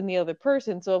see is in the other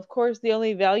person. So of course, the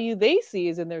only value they see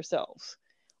is in themselves.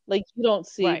 Like, you don't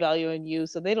see value in you,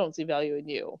 so they don't see value in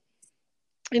you.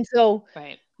 And so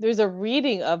there's a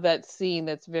reading of that scene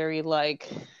that's very like,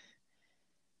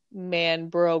 man,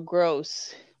 bro,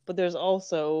 gross. But there's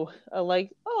also a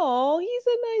like, oh, he's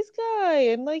a nice guy,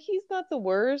 and like, he's not the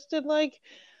worst, and like,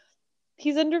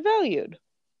 he's undervalued.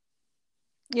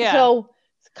 Yeah. So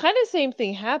kind of same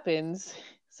thing happens,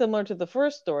 similar to the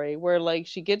first story, where like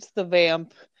she gets the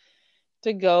vamp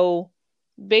to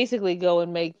basically go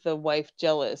and make the wife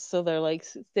jealous. So they're like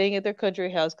staying at their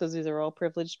country house because these are all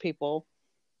privileged people.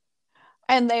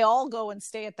 And they all go and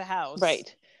stay at the house.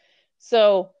 Right.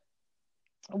 So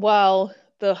while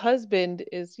the husband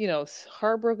is,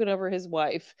 heartbroken over his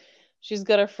wife, she's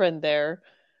got a friend there,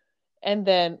 and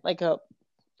then like a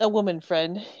woman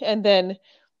friend, and then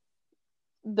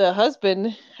the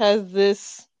husband has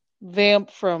this vamp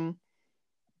from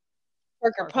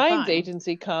Parker Pine's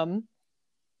agency come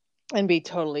and be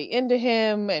totally into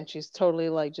him, and she's totally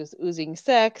like just oozing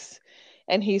sex,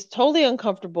 and he's totally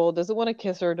uncomfortable, doesn't want to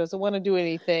kiss her, doesn't want to do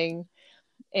anything.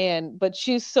 But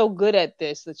she's so good at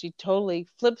this that she totally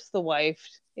flips the wife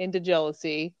into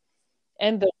jealousy,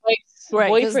 and the wife's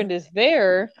boyfriend is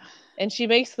there, and she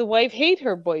makes the wife hate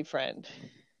her boyfriend,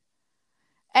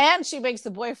 and she makes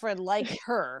the boyfriend like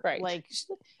her, like,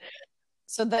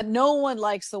 so that no one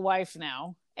likes the wife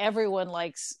now. Everyone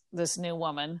likes this new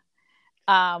woman.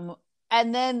 But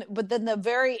then the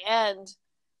very end,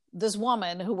 this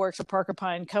woman who works at Parker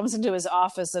Pine comes into his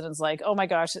office and is like, oh my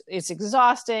gosh, it's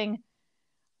exhausting.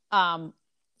 I've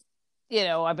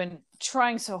been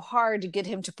trying so hard to get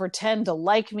him to pretend to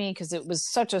like me because it was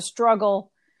such a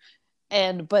struggle.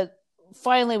 But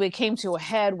finally we came to a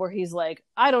head where he's like,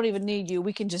 I don't even need you.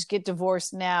 We can just get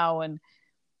divorced now. And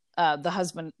the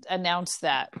husband announced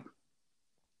that.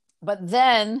 But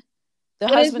then the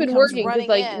husband comes working, running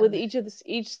like in. With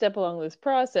each step along this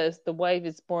process, the wife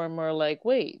is more and more like,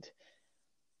 wait,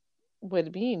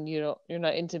 what do you mean you're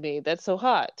not into me? That's so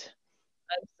hot.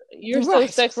 You're so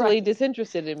sexually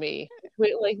disinterested in me.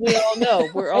 We all know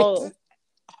we're all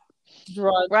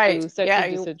drawn to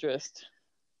sexual disinterest.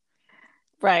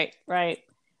 Right.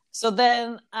 So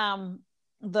then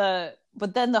the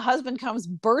husband comes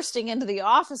bursting into the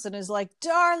office and is like,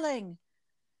 darling.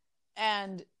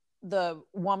 And the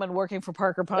woman working for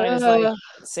Parker Pine is like,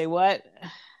 say what?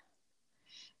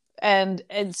 And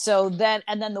so then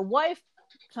the wife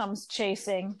comes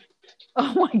chasing.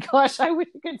 Oh my gosh, I wish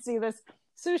you could see this.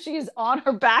 Sushi is on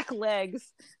her back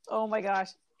legs. Oh my gosh.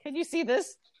 Can you see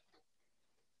this?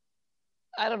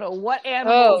 I don't know what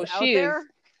animal is out there.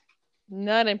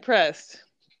 Not impressed.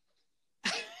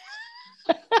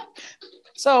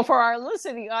 So for our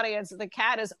listening audience, the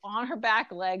cat is on her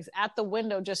back legs at the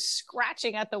window, just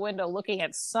scratching at the window, looking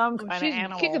at some kind of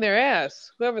animal. She's kicking their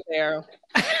ass, whoever they are.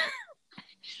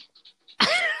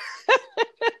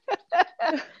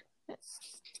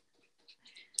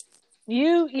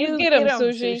 You get him,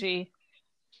 Sushi.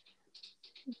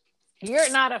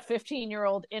 You're not a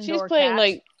 15-year-old indoor cat. She's playing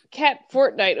like cat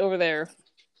Fortnite over there.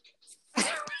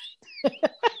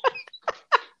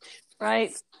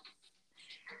 Right.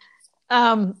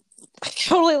 I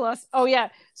totally lost. Oh yeah.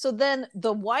 So then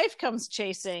the wife comes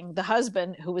chasing the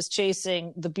husband who was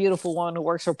chasing the beautiful one who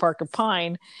works for Parker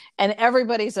Pine, and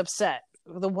everybody's upset.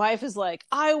 The wife is like,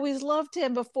 I always loved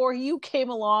him before you came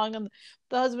along. And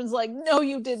the husband's like, no,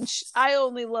 you didn't. I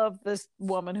only loved this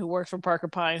woman who works for Parker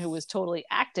Pine who was totally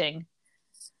acting.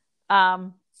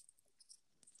 Um,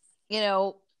 you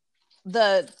know,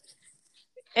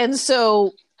 and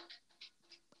so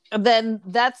then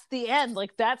that's the end.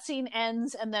 Like that scene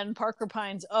ends, and then Parker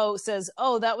Pines says,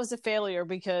 "Oh, that was a failure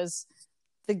because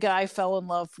the guy fell in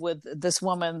love with this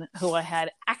woman who I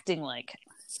had acting like."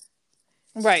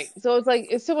 Right. So it's like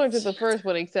it's similar to the first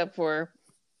one, except for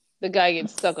the guy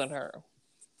gets stuck on her.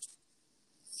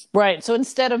 Right. So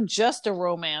instead of just a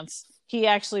romance, he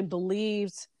actually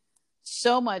believes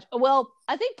so much. Well,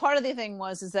 I think part of the thing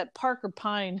is that Parker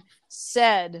Pine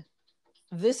said,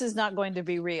 "This is not going to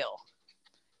be real."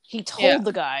 He told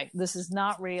the guy, "This is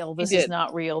not real. This is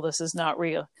not real. This is not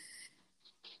real."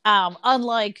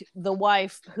 Unlike the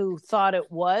wife who thought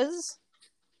it was,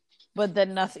 but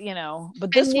then nothing,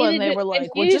 But this one, they were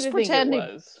like, "We're just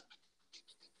pretending."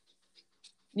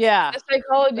 Yeah, the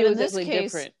psychology was definitely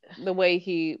different. The way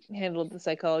he handled the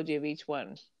psychology of each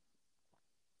one,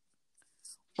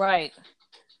 right?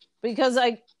 Because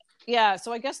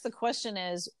so I guess the question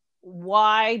is,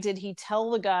 why did he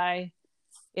tell the guy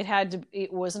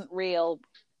it wasn't real,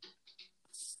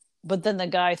 but then the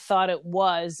guy thought it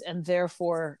was, and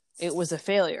therefore it was a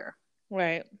failure,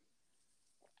 right?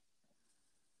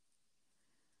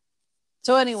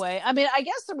 So anyway, I mean, I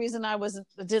guess the reason I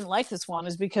didn't like this one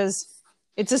is because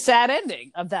it's a sad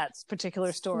ending of that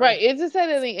particular story. Right, it's a sad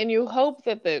ending, and you hope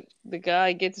that the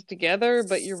guy gets it together,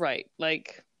 but you're right.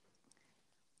 Like,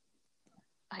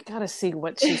 I gotta see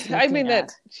what she's looking I mean, at.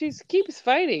 that she keeps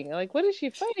fighting. Like, what is she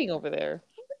fighting over there?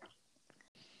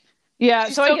 Yeah,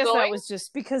 so I guess that was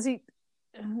just because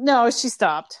no, she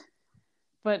stopped.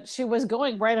 But she was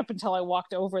going right up until I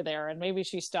walked over there, and maybe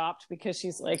she stopped because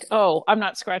she's like, "Oh, I'm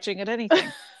not scratching at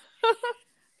anything."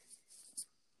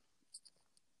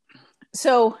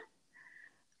 So,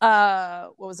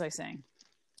 what was I saying?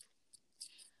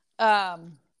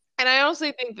 And I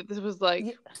honestly think that this was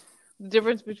like the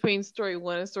difference between story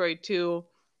 1 and story 2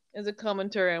 is a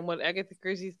commentary on what Agatha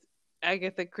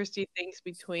Christie thinks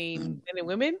between men and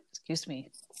women. Excuse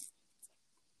me.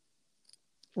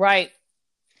 Right.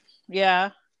 Yeah.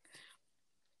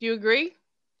 Do you agree?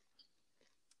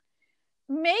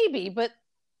 Maybe, but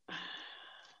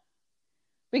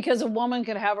because a woman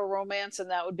could have a romance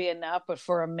and that would be enough, but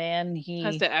for a man, he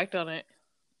has to act on it.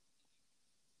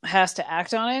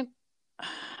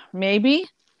 Maybe.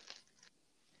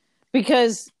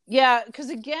 Because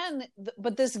again,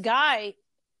 but this guy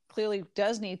clearly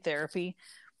does need therapy,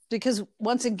 because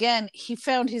once again, he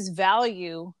found his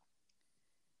value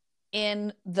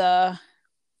in this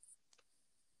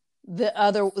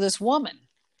woman,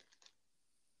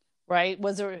 right?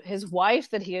 Was it his wife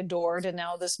that he adored, and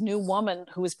now this new woman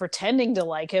who is pretending to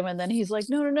like him, and then he's like,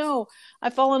 no,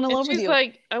 I've fallen in love with you. She's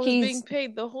like, I was being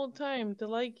paid the whole time to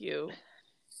like you.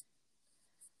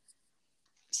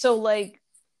 So like,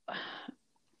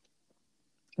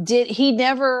 did he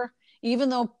never, even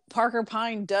though Parker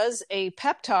Pine does a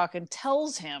pep talk and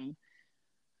tells him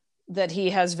that he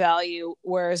has value,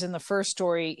 whereas in the first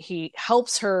story he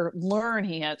helps her learn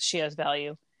she has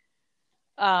value,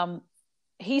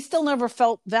 he still never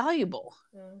felt valuable.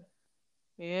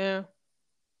 Yeah.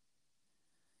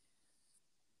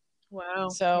 Wow.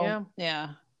 So yeah.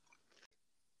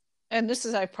 And this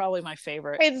is probably my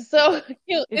favorite. It's so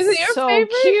cute. Is it your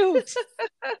favorite? Cute.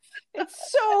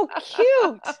 It's so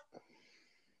cute.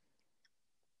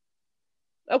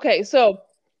 Okay, so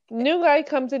new guy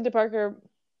comes into Parker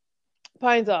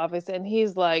Pine's office, and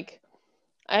he's like,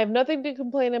 I have nothing to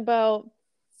complain about.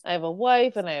 I have a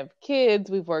wife and I have kids.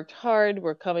 We've worked hard.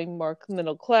 We're coming more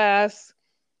middle class.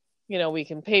 We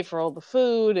can pay for all the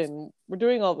food, and we're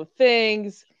doing all the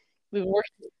things. We've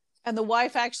worked. And the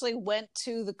wife actually went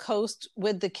to the coast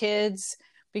with the kids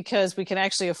because we can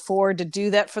actually afford to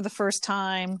do that for the first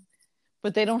time.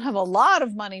 But they don't have a lot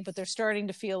of money, but they're starting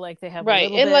to feel like they have a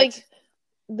little bit. Like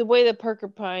the way that Parker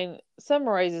Pine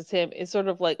summarizes him is sort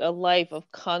of like a life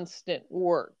of constant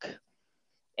work.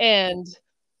 And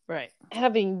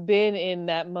having been in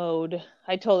that mode,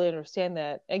 I totally understand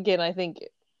that. Again, I think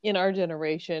in our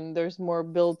generation, there's more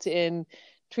built-in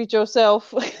treat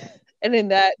yourself. And in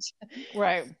that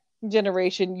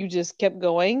generation, you just kept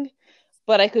going.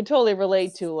 But I could totally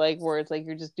relate to like where it's like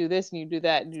you just do this and you do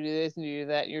that and you do this and you do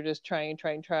that. And you're just trying.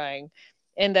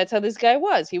 And that's how this guy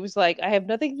was. He was like, I have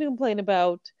nothing to complain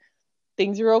about.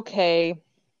 things are okay,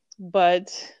 but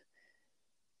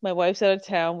my wife's out of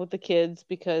town with the kids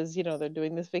because, they're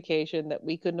doing this vacation that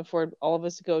we couldn't afford all of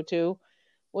us to go to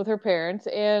with her parents.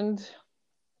 And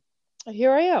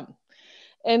here I am.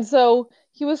 And so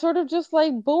he was sort of just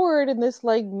like bored in this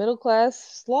like middle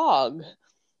class slog.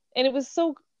 And it was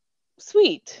so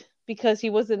sweet because he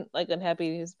wasn't like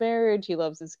unhappy in his marriage. He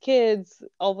loves his kids,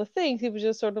 all the things. He was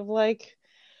just sort of like,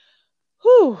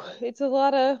 whew, it's a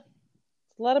lot of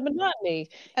monotony.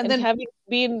 And And then having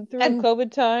been through and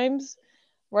COVID times,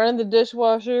 running the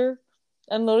dishwasher,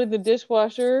 unloading the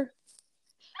dishwasher,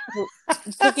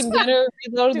 cooking dinner,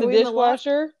 reloading the doing the lot.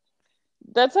 dishwasher.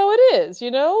 That's how it is,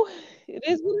 It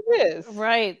is what it is.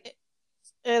 Right.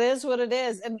 It is what it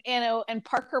is. And and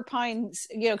Parker Pine's,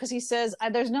 because he says,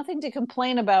 there's nothing to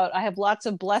complain about. I have lots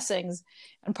of blessings.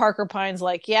 And Parker Pine's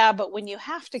like, yeah, but when you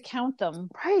have to count them,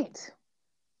 Right.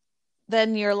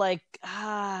 then you're like,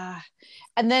 ah.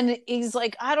 And then he's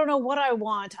like, I don't know what I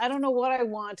want. I don't know what I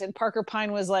want. And Parker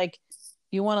Pine was like,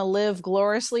 you want to live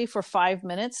gloriously for 5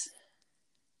 minutes?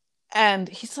 And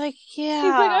he's like, yeah.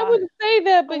 He's like, I wouldn't say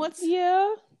that, but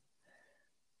yeah.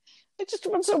 I just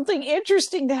want something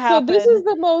interesting to happen. So this is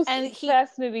the most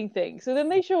fascinating thing. So then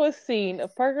they show a scene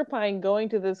of Parker Pine going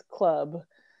to this club,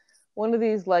 one of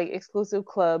these like exclusive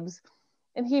clubs,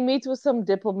 and he meets with some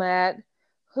diplomat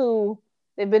who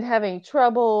they've been having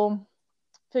trouble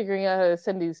figuring out how to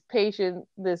send these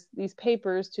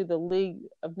papers to the League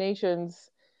of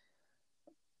Nations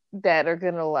that are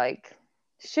gonna like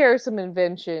share some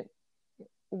invention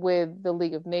with the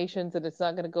League of Nations, and it's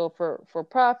not going to go for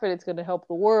profit. It's going to help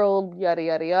the world, yada,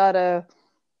 yada, yada.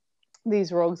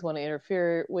 These rogues want to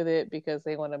interfere with it because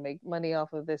they want to make money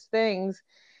off of these things.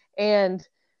 And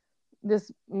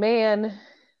this man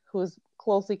who's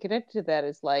closely connected to that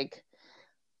is like,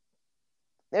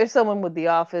 there's someone with the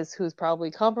office who's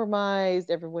probably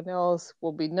compromised. Everyone else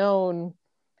will be known.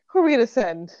 Who are we going to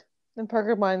send? And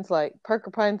Parker Pine's like, I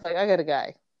got a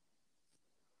guy.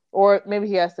 Or maybe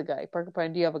he asked the guy, Parker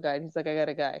Pine, do you have a guy? And he's like, I got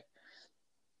a guy.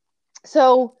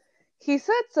 So he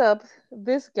sets up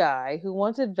this guy who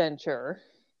wants adventure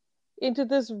into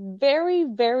this very,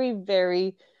 very,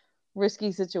 very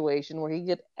risky situation where he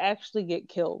could actually get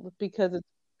killed because it's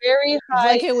very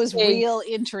high. Like it was real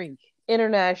intrigue.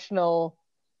 International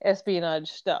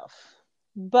espionage stuff.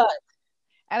 And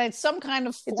it's some kind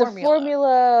of formula. It's a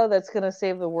formula that's going to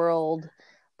save the world.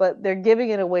 But they're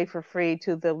giving it away for free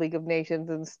to the League of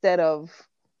Nations instead of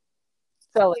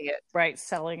selling it. Right,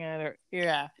 selling it, or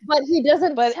yeah. But he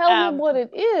doesn't tell them what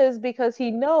it is because he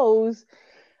knows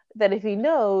that if he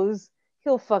knows,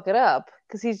 he'll fuck it up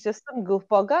because he's just some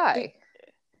goofball guy.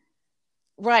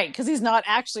 Right, because he's not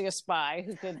actually a spy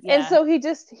who could. Yeah. And so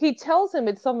he tells him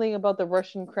it's something about the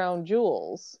Russian crown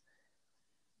jewels.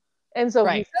 And so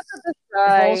he sets up this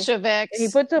guy. Bolsheviks. And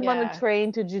he puts him on a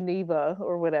train to Geneva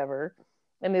or whatever.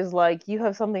 And is like, you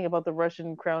have something about the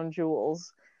Russian crown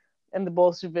jewels, and the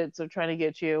Bolsheviks are trying to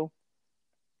get you.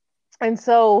 And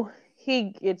so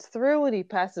he gets through and he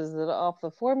passes it off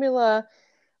the formula,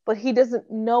 but he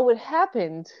doesn't know it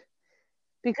happened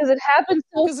because it happened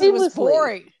so seamlessly. It was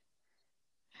boring.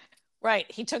 Right.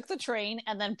 He took the train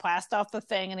and then passed off the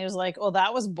thing, and he was like, oh,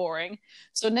 that was boring.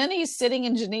 So then he's sitting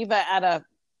in Geneva at a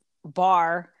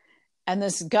bar, and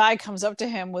this guy comes up to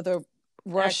him with a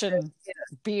Russian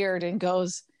beard and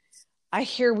goes, I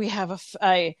hear we have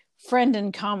a friend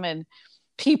in common.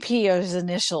 PP are his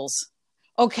initials.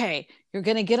 Okay, you're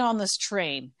going to get on this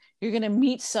train. You're going to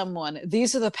meet someone.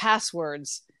 These are the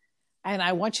passwords. And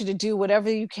I want you to do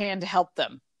whatever you can to help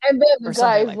them. And then the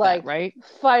guy's like, right?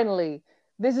 Finally,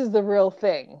 this is the real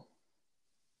thing.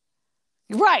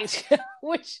 Right.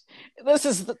 Which this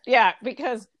is,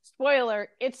 because spoiler,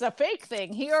 it's a fake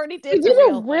thing. He already did. He did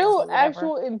a real,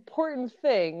 actual important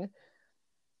thing,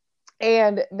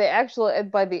 and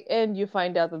by the end, you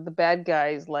find out that the bad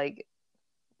guys like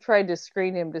tried to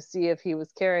screen him to see if he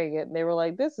was carrying it, and they were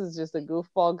like, "This is just a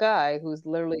goofball guy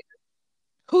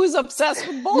who's obsessed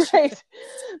with bullshit." Right?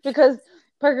 Because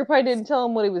Parker Pine didn't tell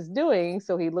him what he was doing,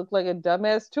 so he looked like a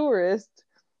dumbass tourist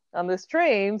on this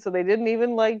train. So they didn't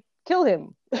even like kill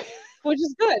him, which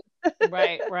is good.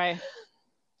 Right.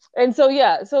 And so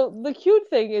so the cute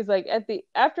thing is like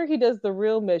after he does the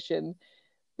real mission,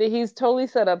 that he's totally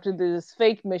set up to do this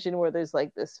fake mission where there's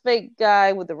like this fake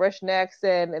guy with a Russian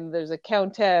accent, and there's a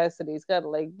countess, and he's got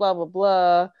like blah blah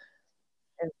blah.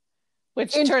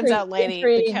 Which turns out,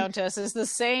 the countess is the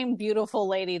same beautiful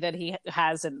lady that he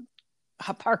has in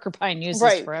Parker Pine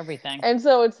uses for everything. And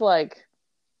so it's like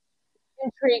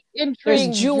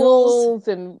intrigue, jewels,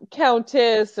 and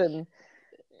countess, and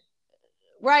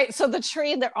right. So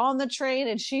they're on the train,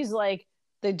 and she's like,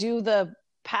 they do the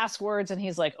passwords, and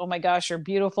he's like, oh my gosh, you're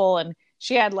beautiful. And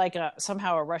she had like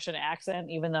somehow a Russian accent,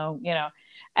 even though,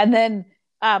 and then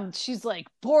she's like,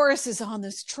 Boris is on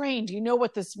this train. Do you know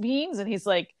what this means? And he's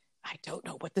like, I don't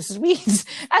know what this means.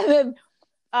 And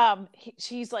then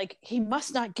she's like, he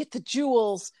must not get the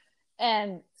jewels.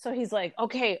 And so he's like,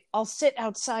 okay, I'll sit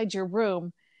outside your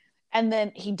room. And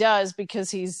then he does,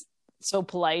 because he's so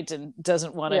polite and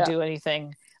doesn't want to do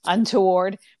anything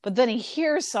untoward. But then he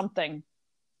hears something,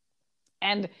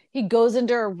 and he goes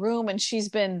into her room, and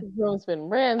the room's been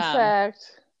ransacked.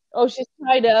 She's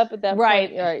tied up at that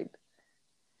point.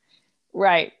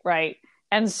 Right.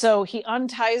 And so he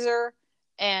unties her,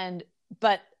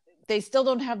 but they still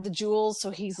don't have the jewels.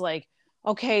 So he's like,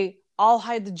 okay, I'll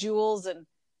hide the jewels. And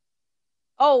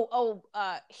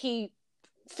he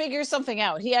figures something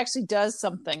out. He actually does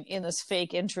something in this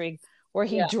fake intrigue where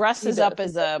he dresses up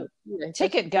as a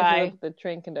ticket guy, the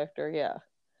train conductor.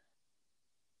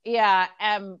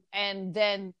 And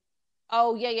then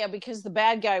because the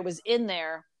bad guy was in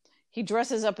there, he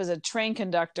dresses up as a train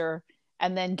conductor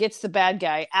and then gets the bad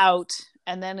guy out,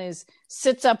 and then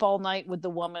sits up all night with the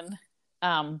woman,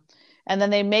 and then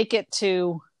they make it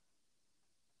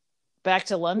back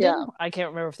to London. I can't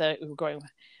remember if that we're going,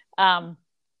 and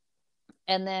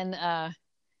then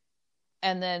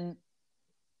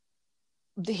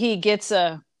he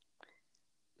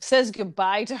says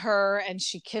goodbye to her, and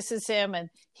she kisses him, and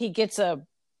he gets a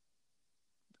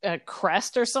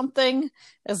crest or something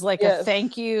as like a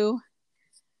thank you.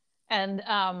 And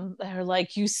they're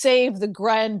like, you saved the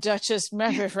Grand Duchess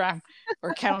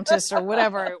or Countess or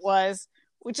whatever it was,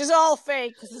 which is all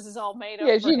fake because this is all made up.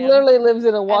 Yeah, she literally lives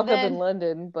in a walk-up in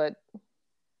London, but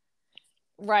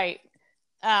right.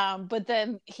 But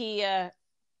then he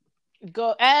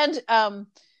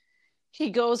he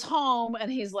goes home, and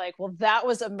he's like, well, that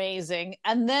was amazing.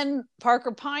 And then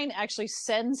Parker Pine actually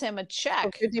sends him a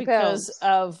check because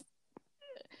of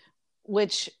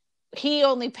which he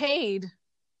only paid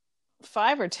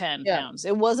 5 or 10 pounds.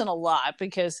 It wasn't a lot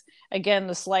because, again,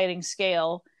 the sliding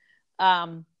scale.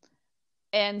 And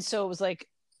so it was like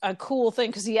a cool thing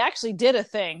because he actually did a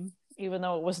thing, even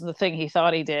though it wasn't the thing he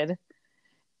thought he did.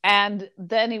 And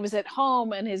then he was at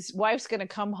home, and his wife's going to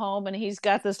come home, and he's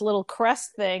got this little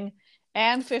crest thing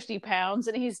and 50 pounds.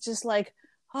 And he's just like,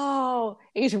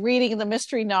 he's reading the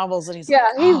mystery novels, and he's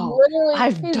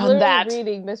I've done that.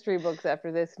 Reading mystery books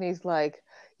after this. And he's like,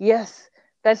 yes,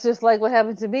 that's just like what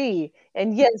happened to me.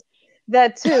 And yes,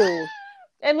 that too.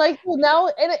 And like now,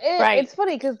 it's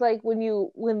funny because like when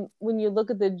you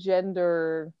look at the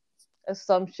gender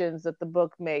assumptions that the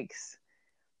book makes,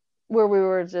 where we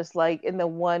were just like in the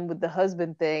one with the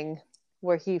husband thing,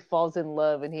 where he falls in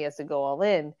love and he has to go all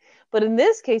in. But in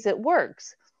this case, it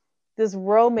works. This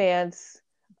romance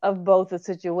of both a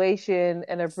situation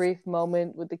and a brief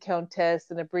moment with the Countess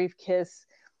and a brief kiss.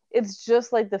 It's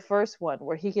just like the first one,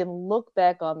 where he can look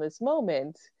back on this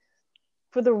moment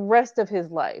for the rest of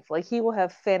his life. Like he will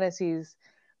have fantasies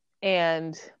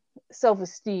and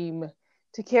self-esteem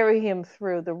to carry him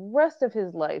through the rest of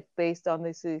his life based on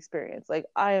this experience. Like,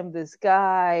 I am this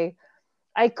guy.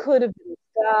 I could have been this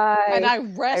guy. And I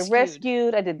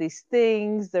rescued. I did these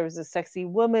things. There was a sexy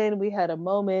woman. We had a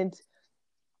moment.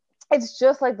 It's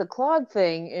just like the Claude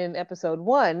thing in episode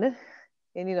 1,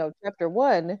 in chapter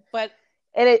 1. But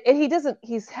he doesn't.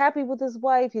 He's happy with his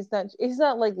wife. He's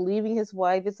not like leaving his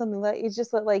wife. It's something that it's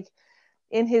just like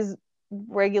in his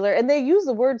regular. And they use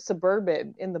the word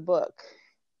suburban in the book.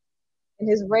 In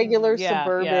his regular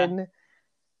suburban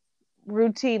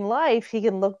routine life, he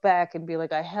can look back and be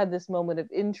like, I had this moment of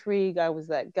intrigue. I was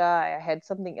that guy. I had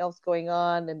something else going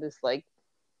on, and this like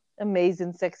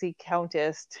amazing, sexy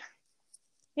countess.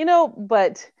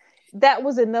 But that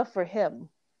was enough for him.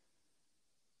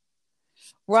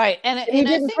 Right. And he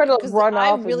didn't try to run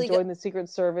off and join the Secret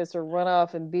Service or run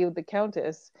off and be with the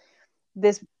Countess.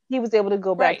 He was able to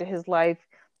go back to his life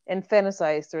and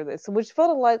fantasize through this, which felt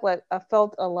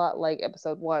a lot like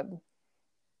episode 1.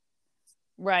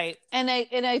 Right. And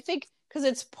I think because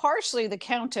it's partially the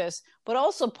Countess, but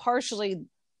also partially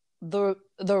the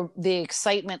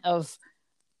excitement of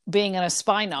being in a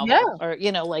spy novel or,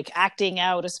 like acting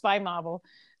out a spy novel.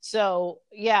 So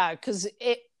because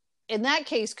in that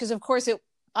case, because of course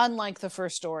unlike the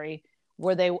first story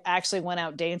where they actually went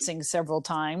out dancing several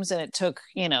times and it took,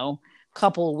 a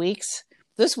couple of weeks,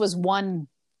 this was one,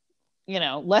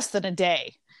 less than a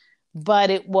day, but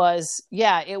it was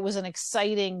an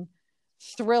exciting,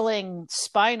 thrilling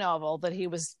spy novel that he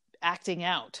was acting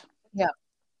out. Yeah.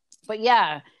 But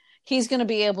he's going to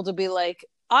be able to be like,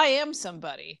 I am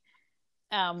somebody.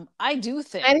 I do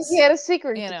things. And he had a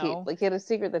secret to keep. Like he had a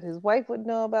secret that his wife would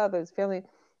know about, that his family,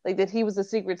 like that he was a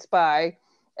secret spy.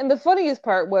 And the funniest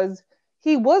part was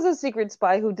he was a secret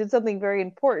spy who did something very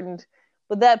important,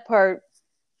 but that part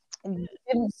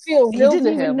didn't feel He real didn't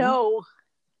to even him. know.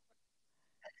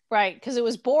 Right, because it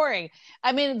was boring.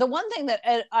 I mean, the one thing that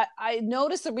I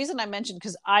noticed, the reason I mentioned,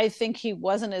 because I think he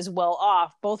wasn't as well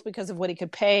off, both because of what he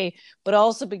could pay, but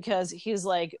also because he's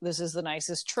like, this is the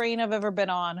nicest train I've ever been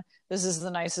on. This is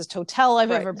the nicest hotel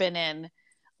I've ever been in.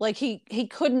 Like he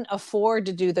couldn't afford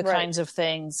to do the kinds of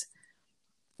things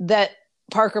that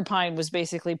Parker Pine was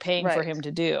basically paying for him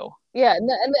to do. Yeah,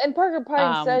 and Parker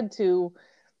Pine said to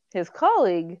his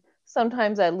colleague,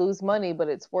 sometimes I lose money, but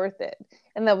it's worth it.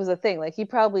 And that was the thing. Like, he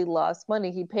probably lost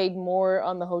money. He paid more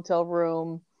on the hotel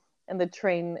room and the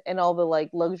train and all the like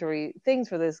luxury things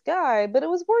for this guy, but it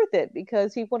was worth it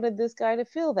because he wanted this guy to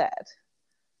feel that.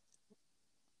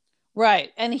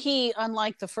 Right. And he,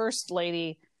 unlike the first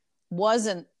lady,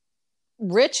 wasn't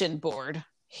rich and bored.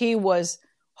 He was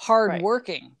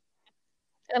hardworking.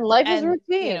 And life is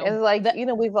routine. And like,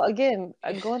 we've again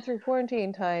going through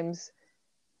quarantine times.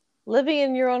 Living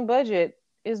in your own budget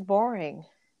is boring.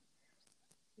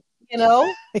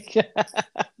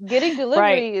 Getting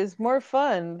delivery is more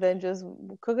fun than just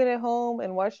cooking at home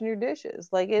and washing your dishes.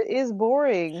 Like, it is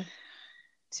boring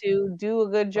to do a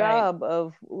good job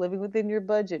of living within your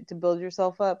budget to build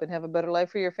yourself up and have a better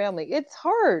life for your family. It's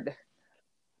hard.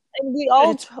 And we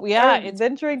all are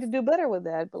venturing to do better with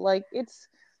that, but like it's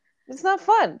not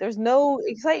fun. There's no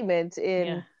excitement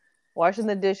in washing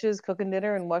the dishes, cooking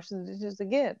dinner, and washing the dishes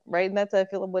again, right? And that's, I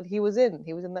feel, what he was in.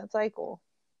 He was in that cycle.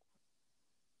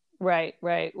 Right.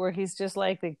 Where he's just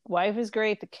like, the wife is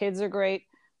great, the kids are great,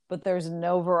 but there's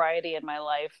no variety in my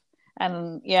life.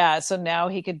 And so now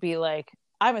he could be like,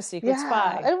 I'm a secret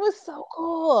spy. It was so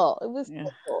cool. It was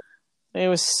so cool. It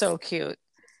was so cute.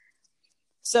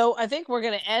 So I think we're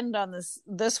going to end on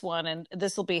this one, and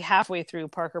this will be halfway through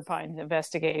Parker Pine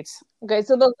Investigates. Okay,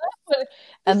 so the last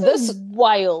one, this is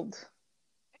wild.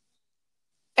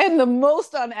 And the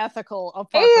most unethical of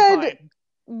Parker Pine.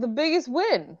 The biggest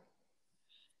win.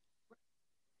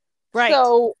 Right.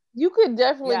 So you could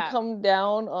definitely come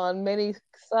down on many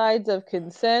sides of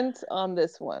consent on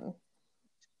this one.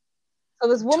 So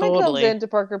this woman comes into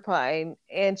Parker Pine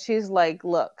and she's like,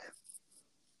 look,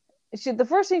 the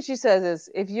first thing she says is,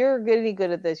 if you're getting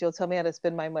good at this, you'll tell me how to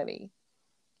spend my money.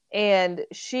 And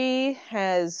she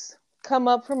has come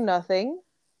up from nothing.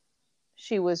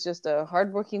 She was just a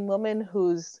hardworking woman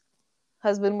whose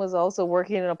husband was also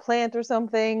working in a plant or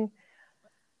something.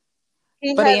 He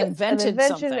invented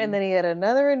something, and then he had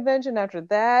another invention after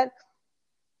that,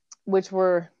 which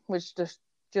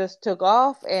just took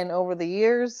off. And over the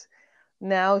years,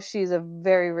 now she's a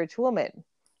very rich woman.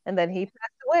 And then he passed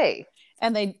away,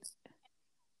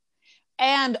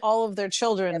 and all of their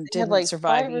children didn't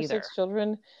survive either. 5 or 6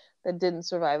 children that didn't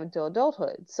survive until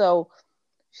adulthood. So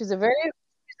she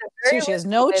has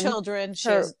no children.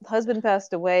 Her husband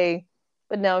passed away.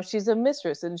 But now she's a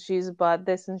mistress, and she's bought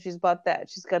this and she's bought that.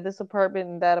 She's got this apartment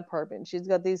and that apartment. She's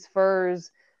got these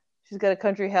furs. She's got a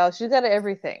country house. She's got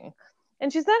everything.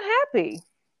 And she's not happy.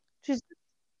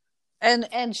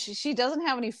 And she doesn't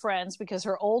have any friends because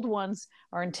her old ones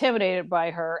are intimidated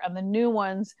by her, and the new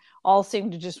ones all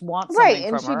seem to just want something from her.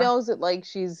 And she knows that, like,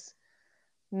 she's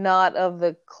not of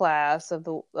the class of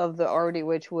the already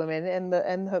rich women, and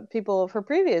the people of her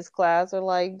previous class are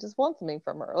like, just want something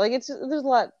from her. Like, it's just, there's a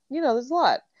lot, there's a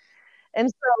lot. And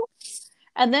so,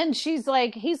 and then he's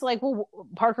like, well,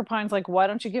 Parker Pine's like, why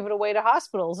don't you give it away to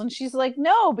hospitals? And she's like,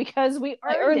 no, because we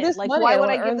earned this like, money. Why would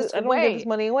I give this away? I don't give this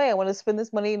money away. I want to spend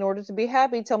this money in order to be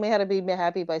happy. Tell me how to be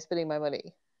happy by spending my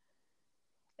money.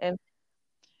 And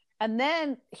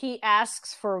then he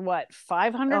asks for what,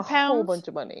 500 pounds? A whole bunch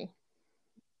of money.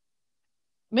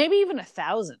 Maybe even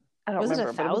 1,000. I don't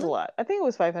remember, but it was a lot. I think it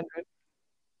was 500.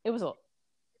 It was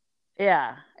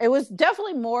it was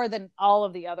definitely more than all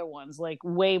of the other ones, like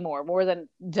way more than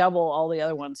double all the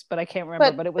other ones. But I can't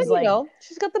remember. But it was like,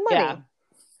 she's got the money. Yeah.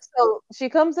 So she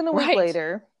comes in a week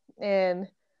later, and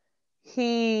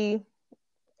he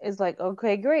is like,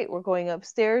 "Okay, great. We're going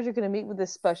upstairs. You're going to meet with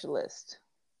this specialist."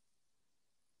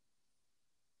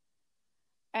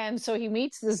 And so he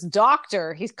meets this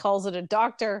doctor. He calls it a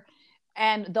doctor.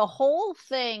 And the whole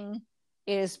thing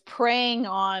is preying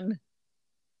on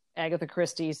Agatha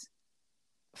Christie's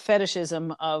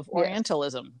fetishism of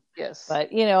Orientalism. Yes. But,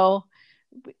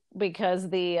 because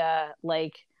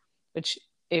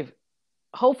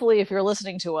hopefully if you're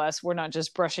listening to us, we're not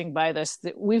just brushing by this.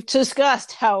 We've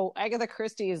discussed how Agatha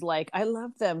Christie is like, I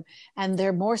love them, and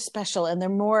they're more special, and they're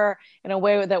more in a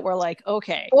way that we're like,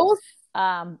 okay. Both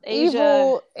Asia,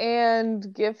 evil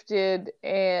and gifted,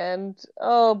 and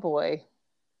oh boy,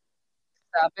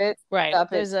 Stop it. Right. Stop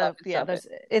it. There's Stop a it. yeah, Stop there's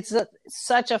it. it's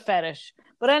such a fetish.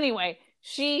 But anyway,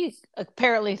 she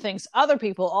apparently thinks other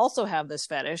people also have this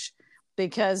fetish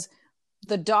because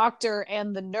the doctor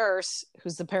and the nurse,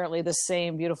 who's apparently the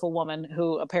same beautiful woman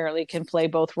who apparently can play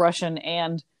both Russian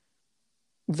and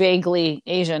vaguely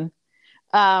Asian,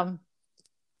 um,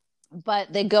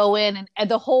 but they go in and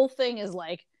the whole thing is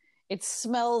like it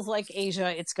smells like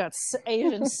Asia. It's got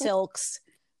Asian silks.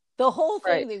 The whole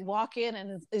thing, Right. they walk in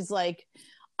and is like,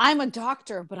 I'm a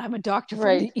doctor, but I'm a doctor from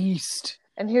Right. the East.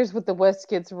 And here's what the West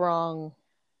gets wrong.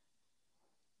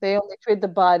 They only treat the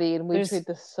body and we treat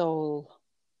the soul.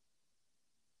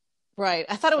 Right.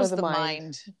 I thought it was the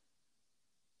mind.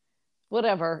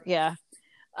 Whatever. Yeah.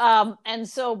 And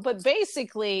so, but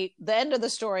basically, the end of the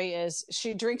story is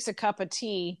she drinks a cup of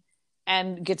tea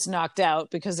and gets knocked out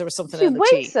because there was something in the tea.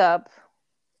 She wakes up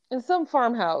in some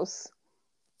farmhouse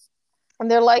and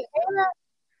they're like, Hannah.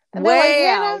 And they're like,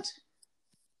 Hannah,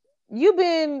 you've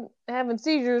been having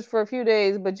seizures for a few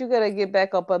days, but you gotta get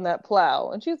back up on that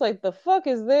plow. And she's like, the fuck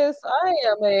is this? I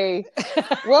am a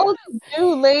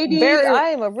well-to-do lady. I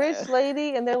am a rich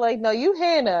lady. And they're like, no, you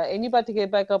Hannah, and you about to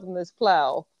get back up on this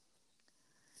plow.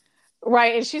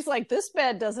 Right. And she's like, this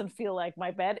bed doesn't feel like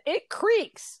my bed. It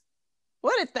creaks.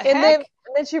 What the heck? And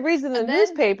then she reads in the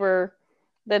newspaper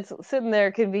that's sitting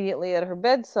there conveniently at her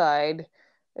bedside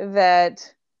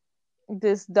that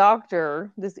this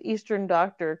doctor, this Eastern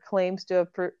doctor, claims to have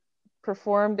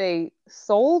performed a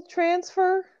soul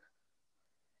transfer.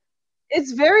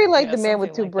 It's very like the man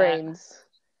with two brains.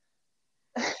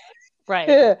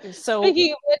 Right. So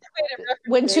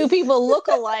when two people look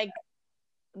alike,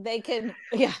 they can,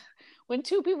 when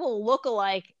two people look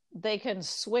alike, they can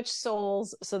switch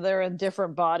souls so they're in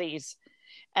different bodies.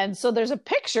 And so there's a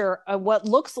picture of what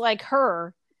looks like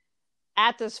her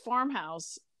at this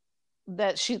farmhouse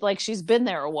that she's been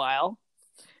there a while,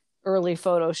 early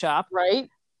Photoshop. Right.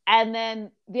 And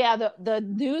then, the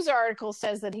news article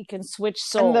says that he can switch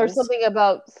souls. And there's something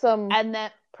about some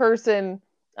person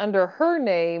under her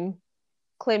name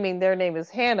claiming their name is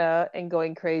Hannah and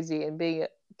going crazy and being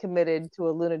committed to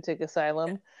a lunatic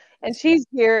asylum. And she's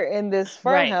here in this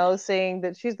farmhouse saying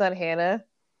that she's not Hannah,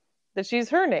 that she's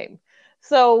her name.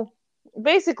 So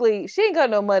basically, she ain't got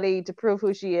no money to prove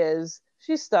who she is.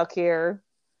 She's stuck here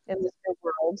in this new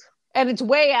world. And it's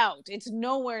way out. It's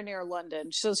nowhere near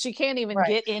London. So she can't even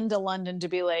get into London to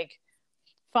be like,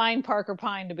 find Parker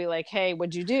Pine to be like, hey,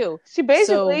 what'd you do? She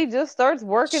basically just starts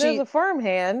working as a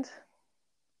farmhand.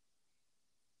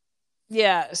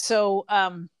 Yeah. So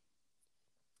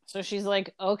she's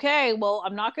like, okay, well,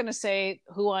 I'm not going to say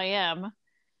who I am.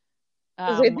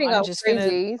 I'm just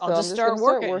crazy, I'll just start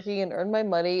working and earn my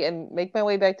money and make my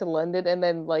way back to London and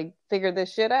then figure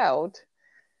this shit out.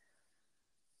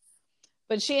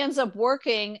 But she ends up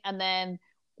working and then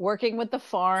working with the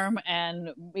farm and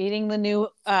meeting the new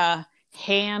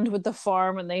hand with the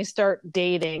farm, and they start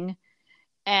dating.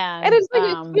 And it's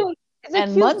it's a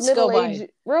cute months middle-age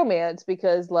romance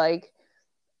because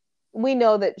we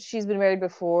know that she's been married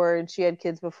before and she had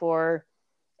kids before,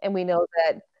 and we know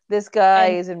that this guy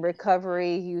is in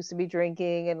recovery. He used to be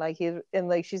drinking,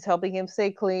 and she's helping him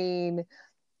stay clean.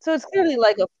 So it's clearly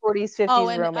like a 40s,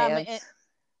 50s romance.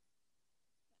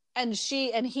 And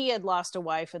he had lost a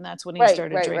wife, and that's when he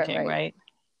started drinking, right?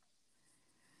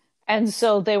 And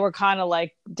so they were kind of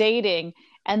like dating,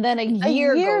 and then a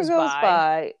year goes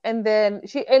by, and then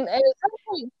she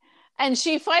and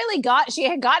she finally she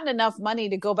had gotten enough money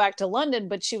to go back to London,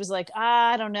 but she was like,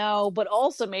 I don't know. But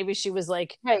also maybe she was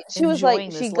like, she was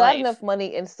like, she got enough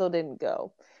money and still didn't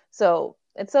go. So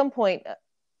at some point,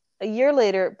 a year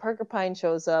later, Parker Pine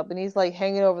shows up and he's like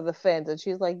hanging over the fence, and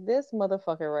she's like, this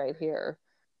motherfucker right here.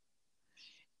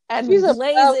 And she's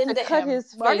lays into to cut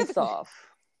his face off.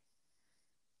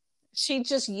 She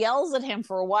just yells at him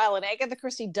for a while, and Agatha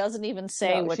Christie doesn't even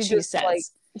say what she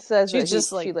says.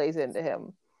 She lays into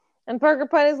him. And Parker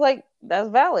Pine is like, that's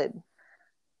valid.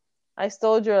 I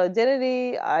stole your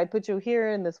identity. I put you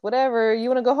here in this whatever. You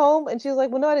want to go home? And she's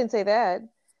like, well, no, I didn't say that.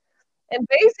 And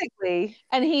basically...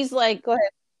 And he's like... Go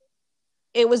ahead.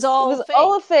 It was all fake.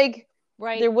 all a fake.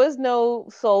 Right. There was no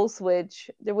soul switch.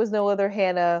 There was no other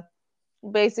Hannah.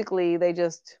 Basically, they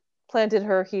just planted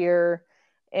her here.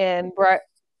 And...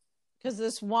 Because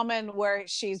this woman where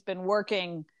she's been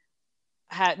working...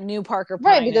 knew Parker Pine,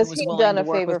 right? Because he'd done a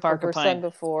favor for her son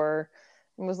before,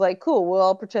 and was like, "Cool, we'll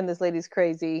all pretend this lady's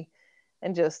crazy,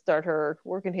 and just start her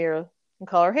working here and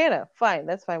call her Hannah. Fine,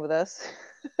 that's fine with us."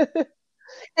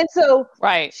 And so,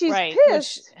 she's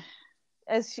pissed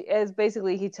as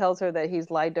basically he tells her that he's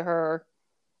lied to her,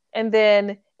 and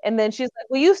then And then she's like,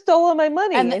 well, you stole all my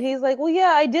money. And And he's like, well,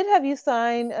 yeah, I did have you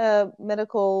sign a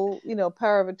medical,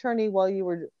 power of attorney while you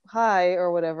were high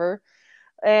or whatever.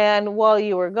 And while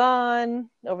you were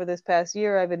gone over this past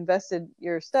year, I've invested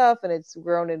your stuff and it's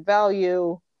grown in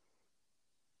value.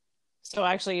 So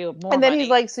actually you have more And then money. he's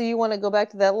like, so you want to go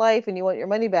back to that life and you want your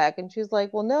money back? And she's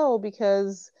like, well, no,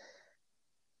 because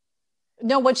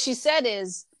No, what he said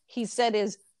is,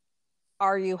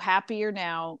 are you happier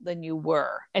now than you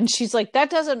were? And she's like, that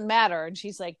doesn't matter. And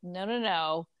she's like,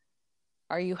 no.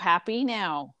 Are you happy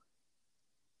now?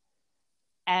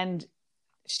 And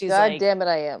she's God like, damn it,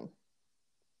 I am.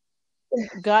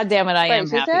 God damn it, I Right, am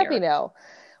she's happier. happy now.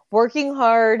 Working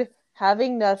hard,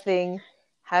 having nothing,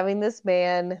 having this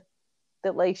man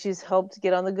that like she's helped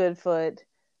get on the good foot.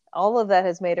 All of that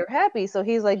has made her happy. So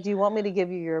he's like, do you want me to give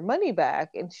you your money back?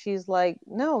 And she's like,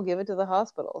 no, give it to the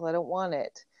hospitals. I don't want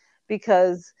it.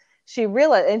 Because she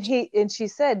realized, and she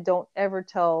said, don't ever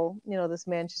tell, this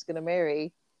man she's going to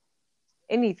marry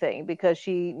anything, because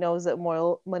she knows that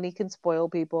more money can spoil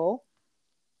people.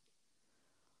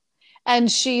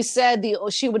 And she said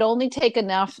she would only take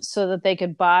enough so that they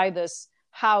could buy this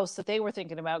house that they were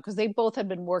thinking about, because they both had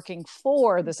been working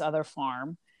for this other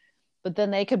farm, but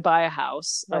then they could buy a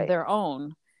house of their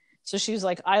own. So she was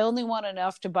like, I only want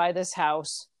enough to buy this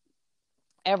house.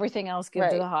 Everything else give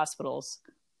to the hospitals.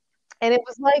 And it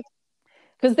was like,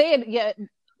 because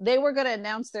they were going to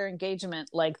announce their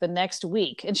engagement like the next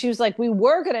week. And she was like, we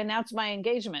were going to announce my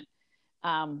engagement.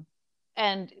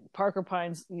 And Parker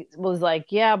Pines was like,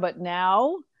 yeah, but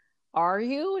now are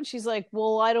you? And she's like,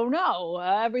 well, I don't know.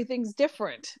 Everything's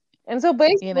different. And so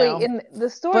basically in the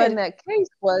story in that case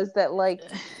was that like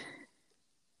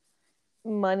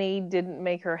money didn't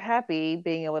make her happy.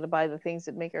 Being able to buy the things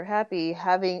that make her happy,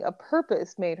 having a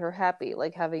purpose made her happy,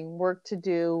 like having work to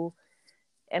do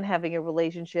and having a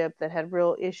relationship that had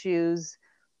real issues.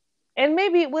 And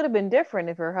maybe it would have been different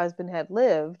if her husband had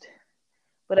lived,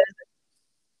 but as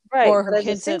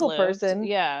a single person,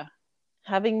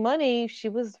 having money, she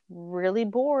was really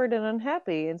bored and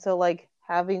unhappy. And so like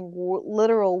having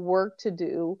literal work to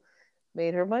do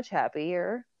made her much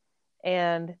happier.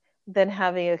 And then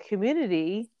having a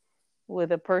community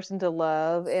with a person to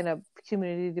love and a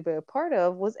community to be a part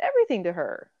of was everything to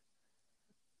her.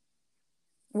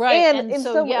 Right.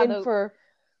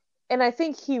 And I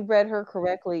think he read her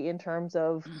correctly in terms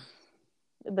of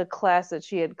the class that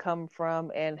she had come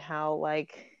from and how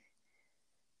like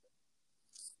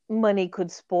money could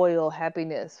spoil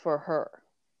happiness for her.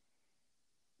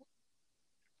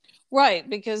 Right,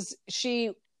 because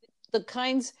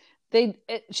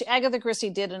Agatha Christie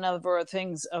did a number of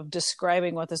things of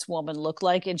describing what this woman looked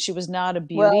like, and she was not a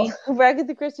beauty. Well,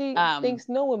 Agatha Christie thinks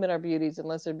no women are beauties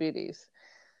unless they're beauties.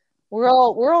 We're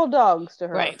all dogs to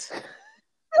her. Right.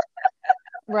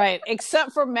 Right,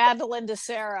 except for Madeline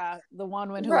DeSera, the one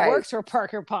who works for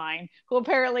Parker Pine, who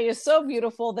apparently is so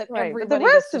beautiful that everybody but the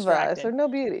rest of us are no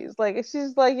beauties. Like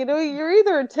she's like, you're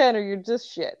either a 10 or you're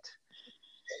just shit.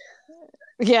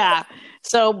 Yeah.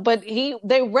 So, but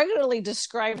they regularly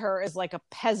describe her as like a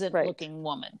peasant-looking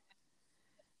woman,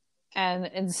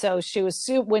 and so she was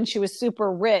when she was super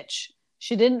rich,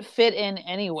 she didn't fit in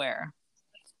anywhere,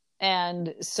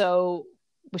 and so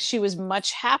she was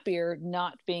much happier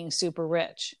not being super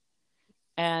rich.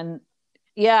 And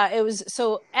it was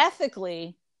so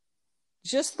ethically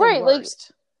just the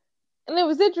worst. And it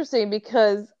was interesting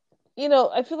because,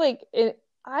 I feel like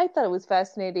I thought it was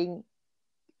fascinating,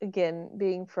 again,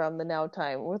 being from the now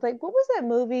time. With like, what was that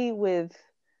movie with,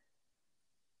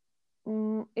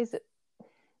 is it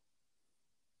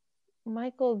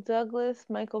Michael Douglas,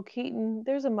 Michael Keaton?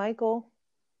 There's a Michael.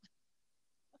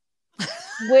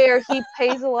 Where he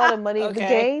pays a lot of money. The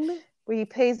Game, where he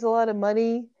pays a lot of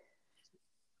money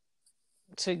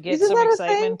to get some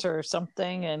excitement or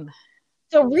something. And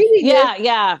so reading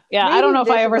I don't know if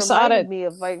I ever saw it. Me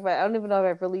of like, I don't even know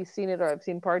if I've really seen it or I've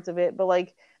seen parts of it, but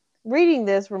like reading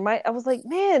this I was like,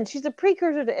 man, she's a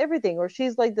precursor to everything, or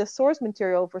she's like the source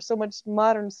material for so much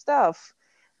modern stuff.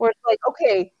 Where it's like,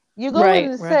 okay, you go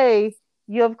in and say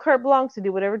you have carte blanche to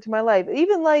do whatever to my life,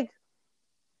 even like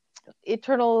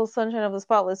Eternal Sunshine of the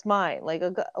Spotless Mind, like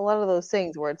a lot of those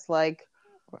things where it's like,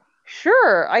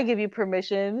 sure, I give you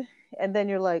permission, and then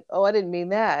you're like, oh, I didn't mean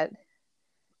that.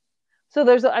 So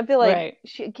I feel like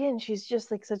she's just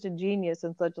like such a genius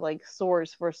and such like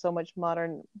source for so much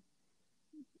modern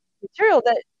material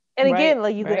that, and again,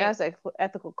 like you could ask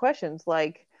ethical questions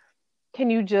like,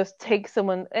 can you just take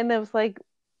someone, and it was like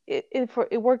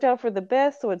it worked out for the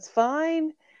best, so it's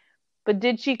fine. But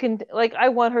did she I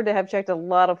want her to have checked a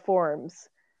lot of forms.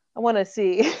 I want to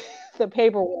see the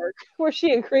paperwork where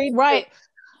she agreed. Right.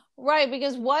 Right,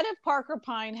 because what if Parker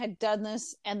Pine had done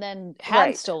this and then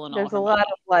had stolen all There's her a lot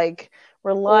money? of like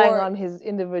relying Or on his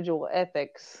individual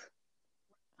ethics.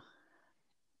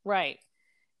 right.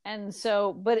 And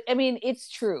so, but I mean, it's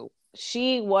true.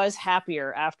 She was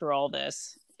happier after all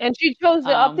this. And she chose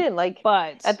to opt in. Like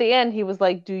But at the end, he was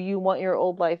like, "Do you want your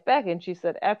old life back?" And she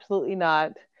said, "Absolutely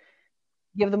not.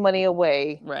 Give the money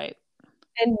away, right.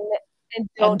 and And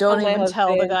don't don't tell my even tell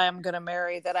the husband, guy I'm going to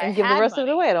marry that I and give the had rest of it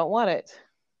money. away. I don't want it."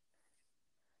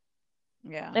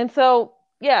 Yeah. And so,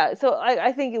 yeah, so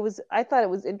I think I thought it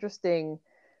was interesting.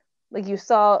 Like you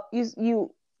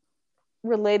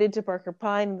related to Parker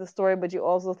Pine in the story, but you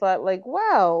also thought like,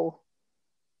 wow,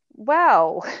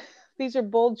 these are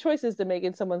bold choices to make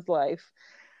in someone's life.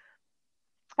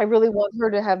 I really want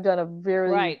her to have done a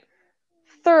very Right.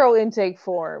 thorough intake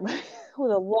form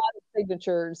with a lot of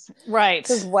signatures. Right.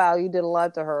 Because wow, you did a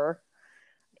lot to her,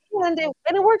 and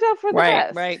it worked out for the Right.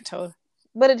 best. Right. Totally.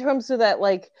 But it comes to that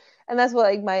like, and that's what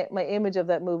like my image of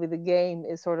that movie, The Game,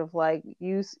 is sort of like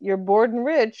you're bored and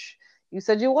rich. You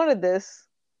said you wanted this.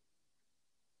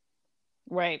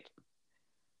 Right.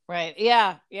 Right.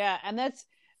 Yeah. Yeah. And that's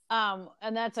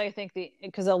I think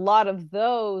because a lot of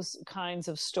those kinds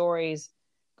of stories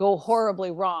go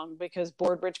horribly wrong because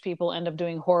bored rich people end up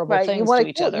doing horrible Right. things to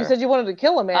each other. You said you wanted to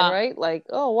kill a man, right? Like,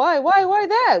 oh, why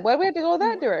that? Why do we have to go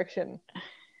that direction?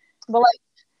 But like,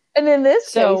 and in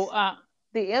this case,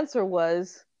 the answer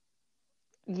was,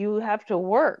 you have to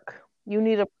work. You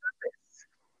need a purpose.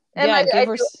 And yeah,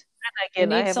 I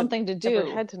need something to do. I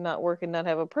never had to not work and not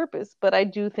have a purpose, but I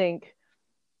do think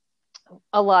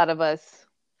a lot of us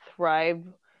thrive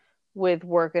with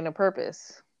work and a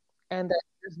purpose, and that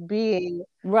just being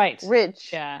rich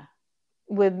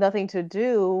with nothing to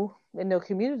do and no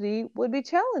community would be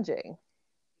challenging.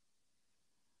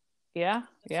 Yeah.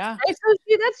 Right? So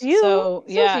that's you. So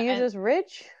you're just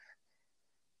rich.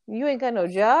 You ain't got no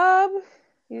job.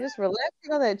 You're just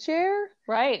relaxing on that chair.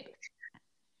 Right.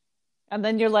 And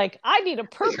then you're like, I need a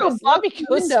purpose. Let me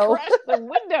go scratch the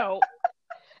window.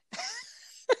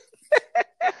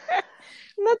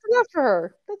 And that's enough for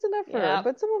her. That's enough for her.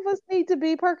 But some of us need to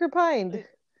be Parker Pined.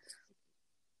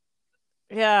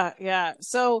 Yeah, yeah.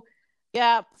 So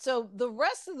the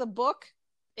rest of the book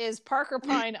is Parker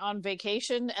Pine on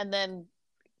vacation and then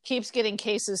keeps getting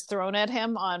cases thrown at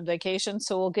him on vacation.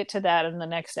 So we'll get to that in the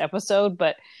next episode.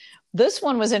 But this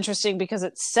one was interesting because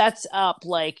it sets up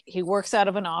like he works out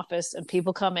of an office and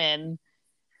people come in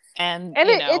and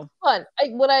it's fun.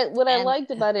 What I liked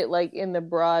about it, like in the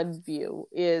broad view,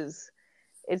 is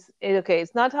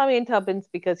it's not Tommy and Tuppence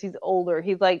because he's older.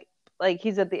 He's like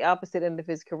he's at the opposite end of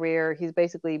his career. He's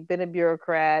basically been a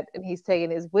bureaucrat and he's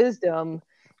taken his wisdom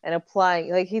and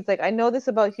applying, like he's like, I know this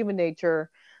about human nature.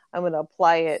 I'm going to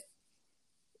apply it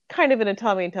kind of in a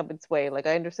Tommy and Tuppence way. Like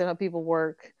I understand how people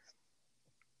work.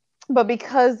 But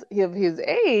because of his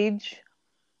age,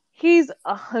 he's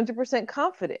 100%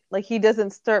 confident. Like he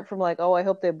doesn't start from like, oh, I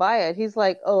hope they buy it. He's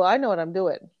like, oh, I know what I'm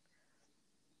doing.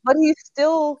 But he's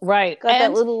still got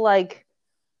that little like,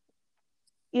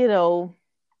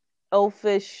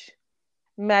 elfish,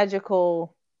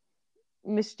 magical,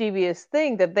 mischievous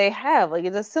thing that they have. Like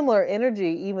it's a similar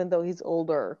energy, even though he's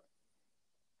older.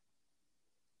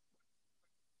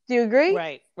 Do you agree?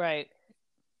 Right.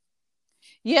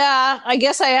 Yeah, I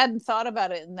guess I hadn't thought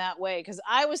about it in that way because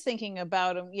I was thinking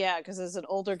about him, because as an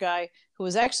older guy who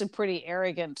was actually pretty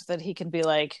arrogant, that he can be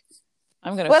like,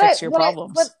 I'm going to fix your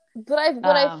problems. What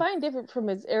I find different from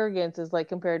his arrogance is like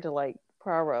compared to like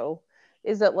Poirot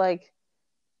is that like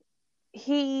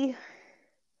he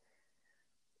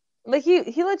lets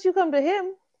you come to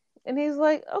him and he's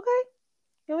like, okay,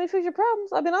 you want me to fix your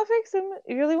problems? I'll fix them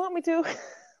if you really want me to.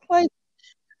 Like,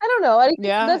 I don't know.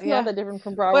 That's not that different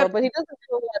from Poirot, but he doesn't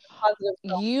feel that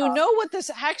positive. You know what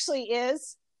this actually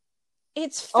is?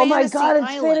 It's Fantasy Oh my god, it's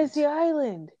Island. Fantasy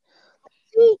Island.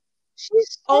 See,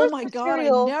 she's oh my god, I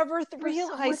never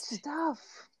realized so much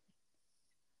stuff.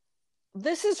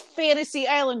 This is Fantasy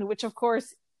Island, which of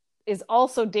course is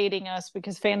also dating us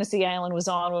because Fantasy Island was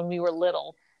on when we were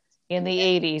little in the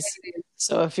 80s.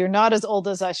 So if you're not as old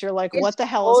as us, you're like, what the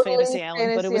hell is Fantasy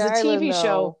Island? But it was a TV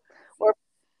show where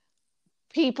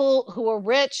people who were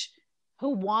rich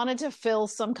who wanted to fill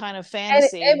some kind of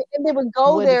fantasy and they would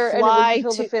go there and it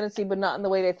would fill the fantasy, but not in the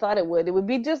way they thought it would. It would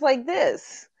be just like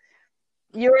this.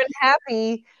 You're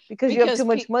unhappy because you have too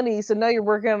much money, so now you're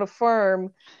working on a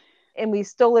farm and we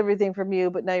stole everything from you,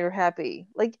 but now you're happy.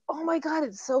 Like, oh my god,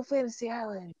 it's so Fantasy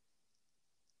Island.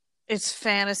 It's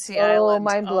Fantasy Island.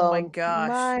 Mind blown. Oh my gosh.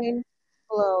 Mind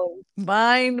blown.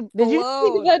 Mind blown. Did you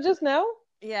think of that just now?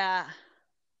 Yeah.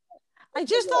 I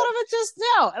just thought of it just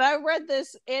now. And I read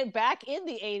this back in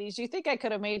the 80s. You think I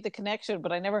could have made the connection,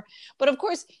 but I never. But of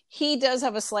course, he does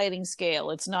have a sliding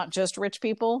scale. It's not just rich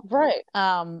people. Right.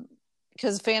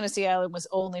 Because Fantasy Island was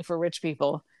only for rich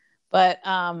people. But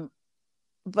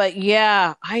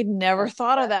yeah, I'd never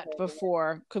thought of that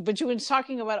before. But you were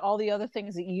talking about all the other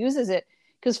things that uses it.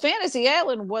 Because Fantasy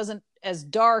Island wasn't as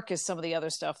dark as some of the other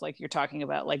stuff like you're talking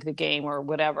about, like the game or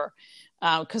whatever.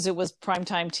 Because it was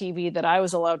primetime TV that I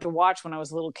was allowed to watch when I was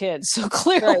a little kid. So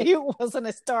clearly it wasn't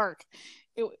as dark.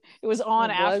 It was on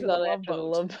after the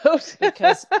Love Boat.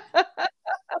 Because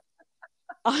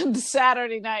on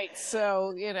Saturday night.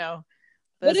 So,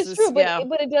 but it's true.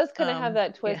 But it does kind of have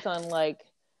that twist on like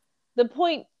the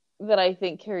point that I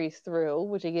think carries through,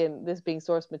 which again, this being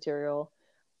source material,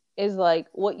 is like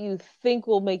what you think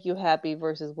will make you happy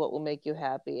versus what will make you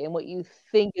happy, and what you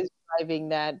think is driving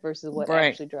that versus what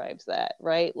actually drives that,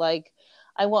 right? Like,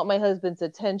 I want my husband's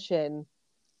attention,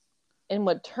 and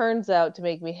what turns out to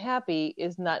make me happy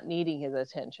is not needing his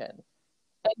attention.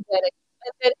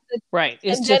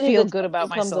 Is to feel good about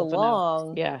myself.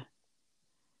 Along, yeah,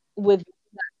 with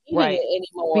not needing it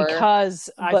anymore because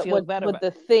I feel better. But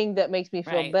the thing that makes me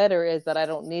feel better is that I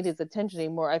don't need his attention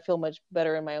anymore. I feel much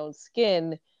better in my own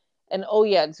skin. And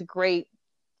it's great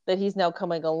that he's now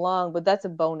coming along, but that's a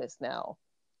bonus now.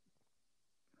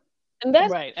 And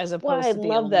that's as opposed why to I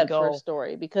love that first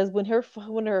story, because when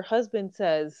her husband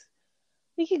says,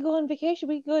 "We could go on vacation,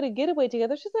 we could go to getaway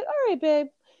together," she's like, "All right, babe,"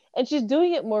 and she's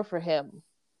doing it more for him,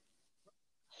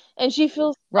 and she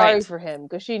feels sorry for him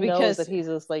because she knows that he's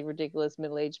this like ridiculous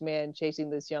middle-aged man chasing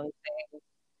this young thing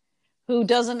who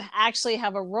doesn't actually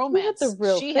have a romance.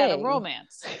 She had a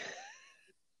romance.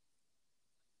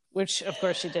 Which, of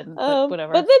course, she didn't, but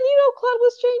whatever. But then, Claude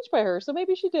was changed by her, so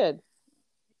maybe she did.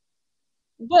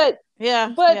 But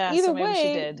either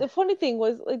way, the funny thing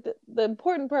was, like, the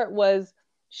important part was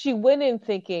she went in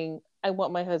thinking, I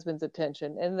want my husband's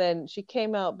attention. And then she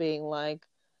came out being like,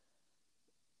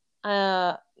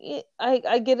 I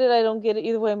get it, I don't get it.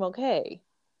 Either way, I'm okay.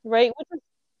 Right?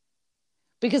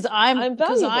 Because I'm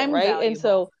valuable, right? Valuable. And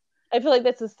so I feel like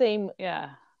that's the same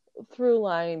through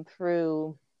line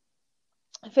through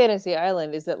Fantasy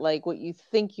Island, is that like what you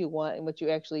think you want and what you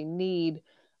actually need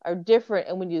are different.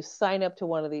 And when you sign up to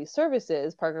one of these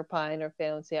services, Parker Pine or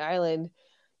Fantasy Island,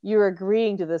 you're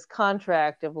agreeing to this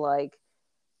contract of like,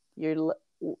 you're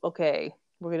okay,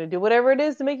 we're going to do whatever it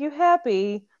is to make you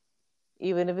happy,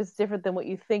 even if it's different than what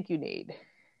you think you need.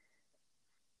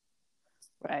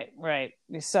 Right.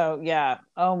 So yeah,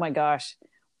 oh my gosh,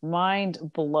 mind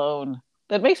blown.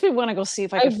 That makes me want to go see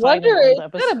if I can find an old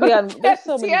episode. It's gotta be on. There's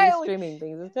so many streaming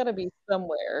things. It's gotta be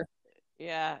somewhere.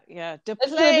 Yeah.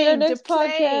 It's gonna be our next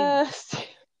podcast.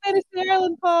 Fantasy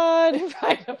Island Pod.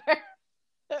 Fantasy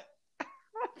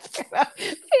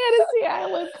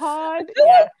Island Pod.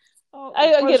 Yeah.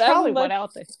 I'm went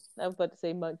out there. I was about to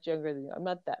say much younger than you. I'm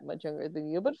not that much younger than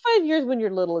you, but 5 years when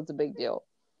you're little, it's a big deal.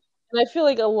 And I feel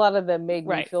like a lot of them made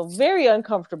me feel very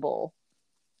uncomfortable.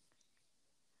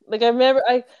 Like I remember,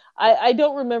 I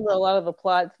don't remember a lot of the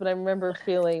plots, but I remember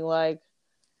feeling like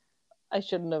I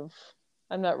shouldn't have.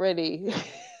 I'm not ready.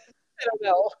 I don't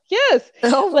know. Yes.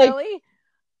 Oh, really?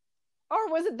 Or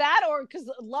was it that? Or because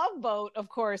Love Boat, of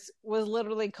course, was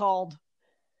literally called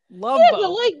Love Boat.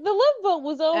 But like the Love Boat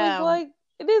was always like,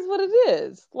 it is what it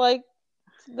is. Like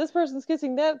this person's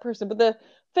kissing that person, but the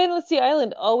Fantasy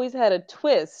Island always had a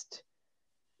twist,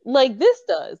 like this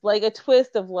does, like a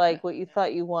twist of like what you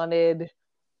thought you wanted.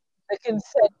 The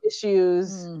consent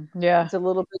issues. It's a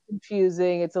little bit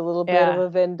confusing. It's a little bit of a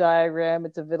Venn diagram.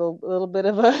 It's a little bit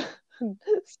of a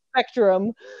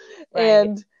spectrum.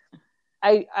 And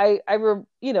I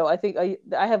think I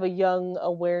have a young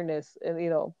awareness,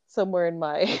 and somewhere in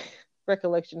my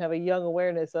recollection have a young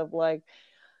awareness of like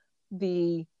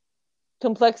the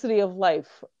complexity of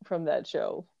life from that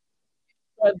show.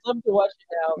 So I'd love to watch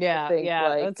it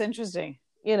now. That's interesting.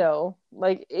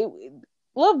 Like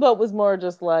Love Boat was more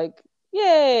just like,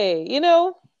 yay,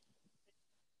 I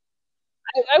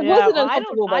wasn't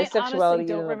uncomfortable by sexuality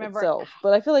in and of itself,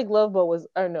 but I feel like Love Boat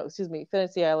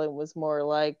Fantasy Island was more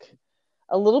like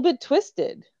a little bit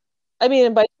twisted. I mean,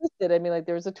 and by twisted, I mean like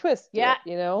there was a twist to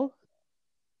it,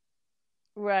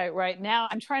 Right. Now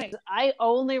I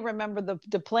only remember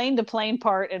the plane to plane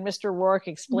part and Mr. Rourke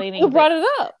explaining who brought it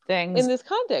up things in this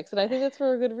context, and I think that's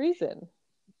for a good reason.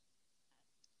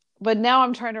 But now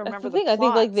I'm trying to remember the thing. I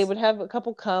think like they would have a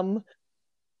couple come.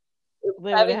 They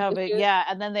would have it,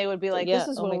 and then they would be like, "This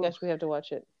is my gosh, we have to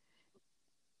watch it.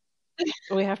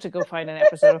 We have to go find an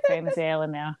episode of Fantasy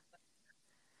Island now."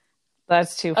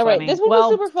 That's too funny. All right, this one was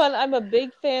super fun. I'm a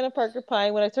big fan of Parker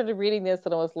Pine. When I started reading this,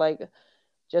 and I was like,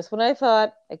 Just when I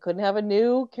thought I couldn't have a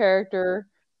new character,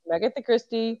 Agatha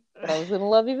Christie, that I was going to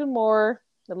love even more.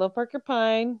 I love Parker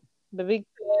Pine. I'm a big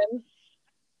fan.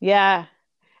 Yeah.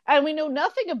 And we know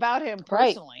nothing about him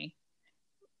personally.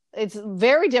 Right. It's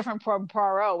very different from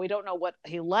Poirot. We don't know what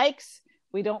he likes.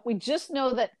 We just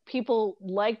know that people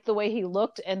liked the way he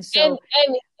looked, and so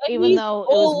and even though it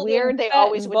was weird, they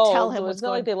always would tell him what's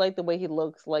going. Like they like the way he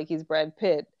looks, like he's Brad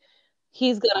Pitt.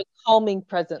 He's got a calming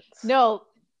presence. No,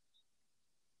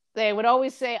 they would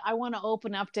always say, "I want to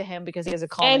open up to him because he has a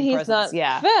calming presence." And he's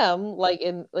not femme,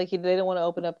 they don't want to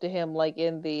open up to him like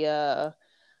in the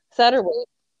Satterway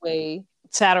way.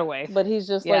 Satterway, but he's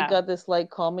just like got this like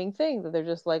calming thing that they're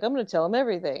just like, I'm going to tell him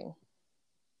everything.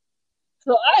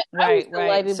 So I was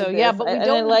delighted with this. But we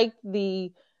don't.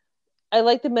 I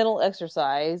like the mental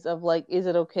exercise of like, is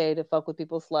it okay to fuck with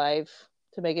people's life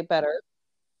to make it better?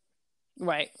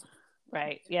 Right,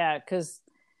 yeah, because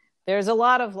there's a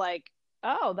lot of like,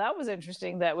 oh, that was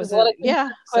interesting. That was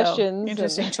questions.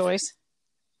 Interesting choice.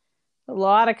 A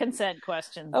lot of consent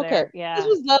questions. Okay, there. Yeah, this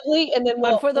was lovely, and then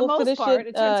we'll finish part,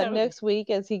 it next week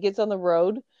as he gets on the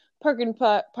road.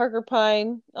 Parker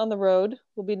Pine on the road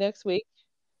will be next week.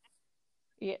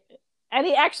 Yeah, and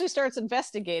he actually starts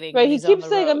investigating. Right, he keeps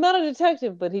saying, "I'm not a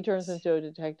detective," but he turns into a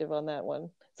detective on that one.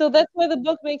 So that's why the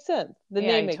book makes sense. The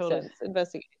name makes sense.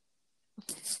 Investigate.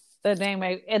 The name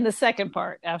in the second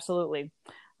part, absolutely.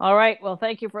 All right. Well,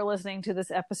 thank you for listening to this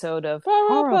episode of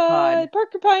Parker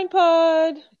Pine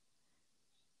Pod.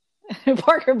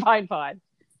 Parker Pine Pod.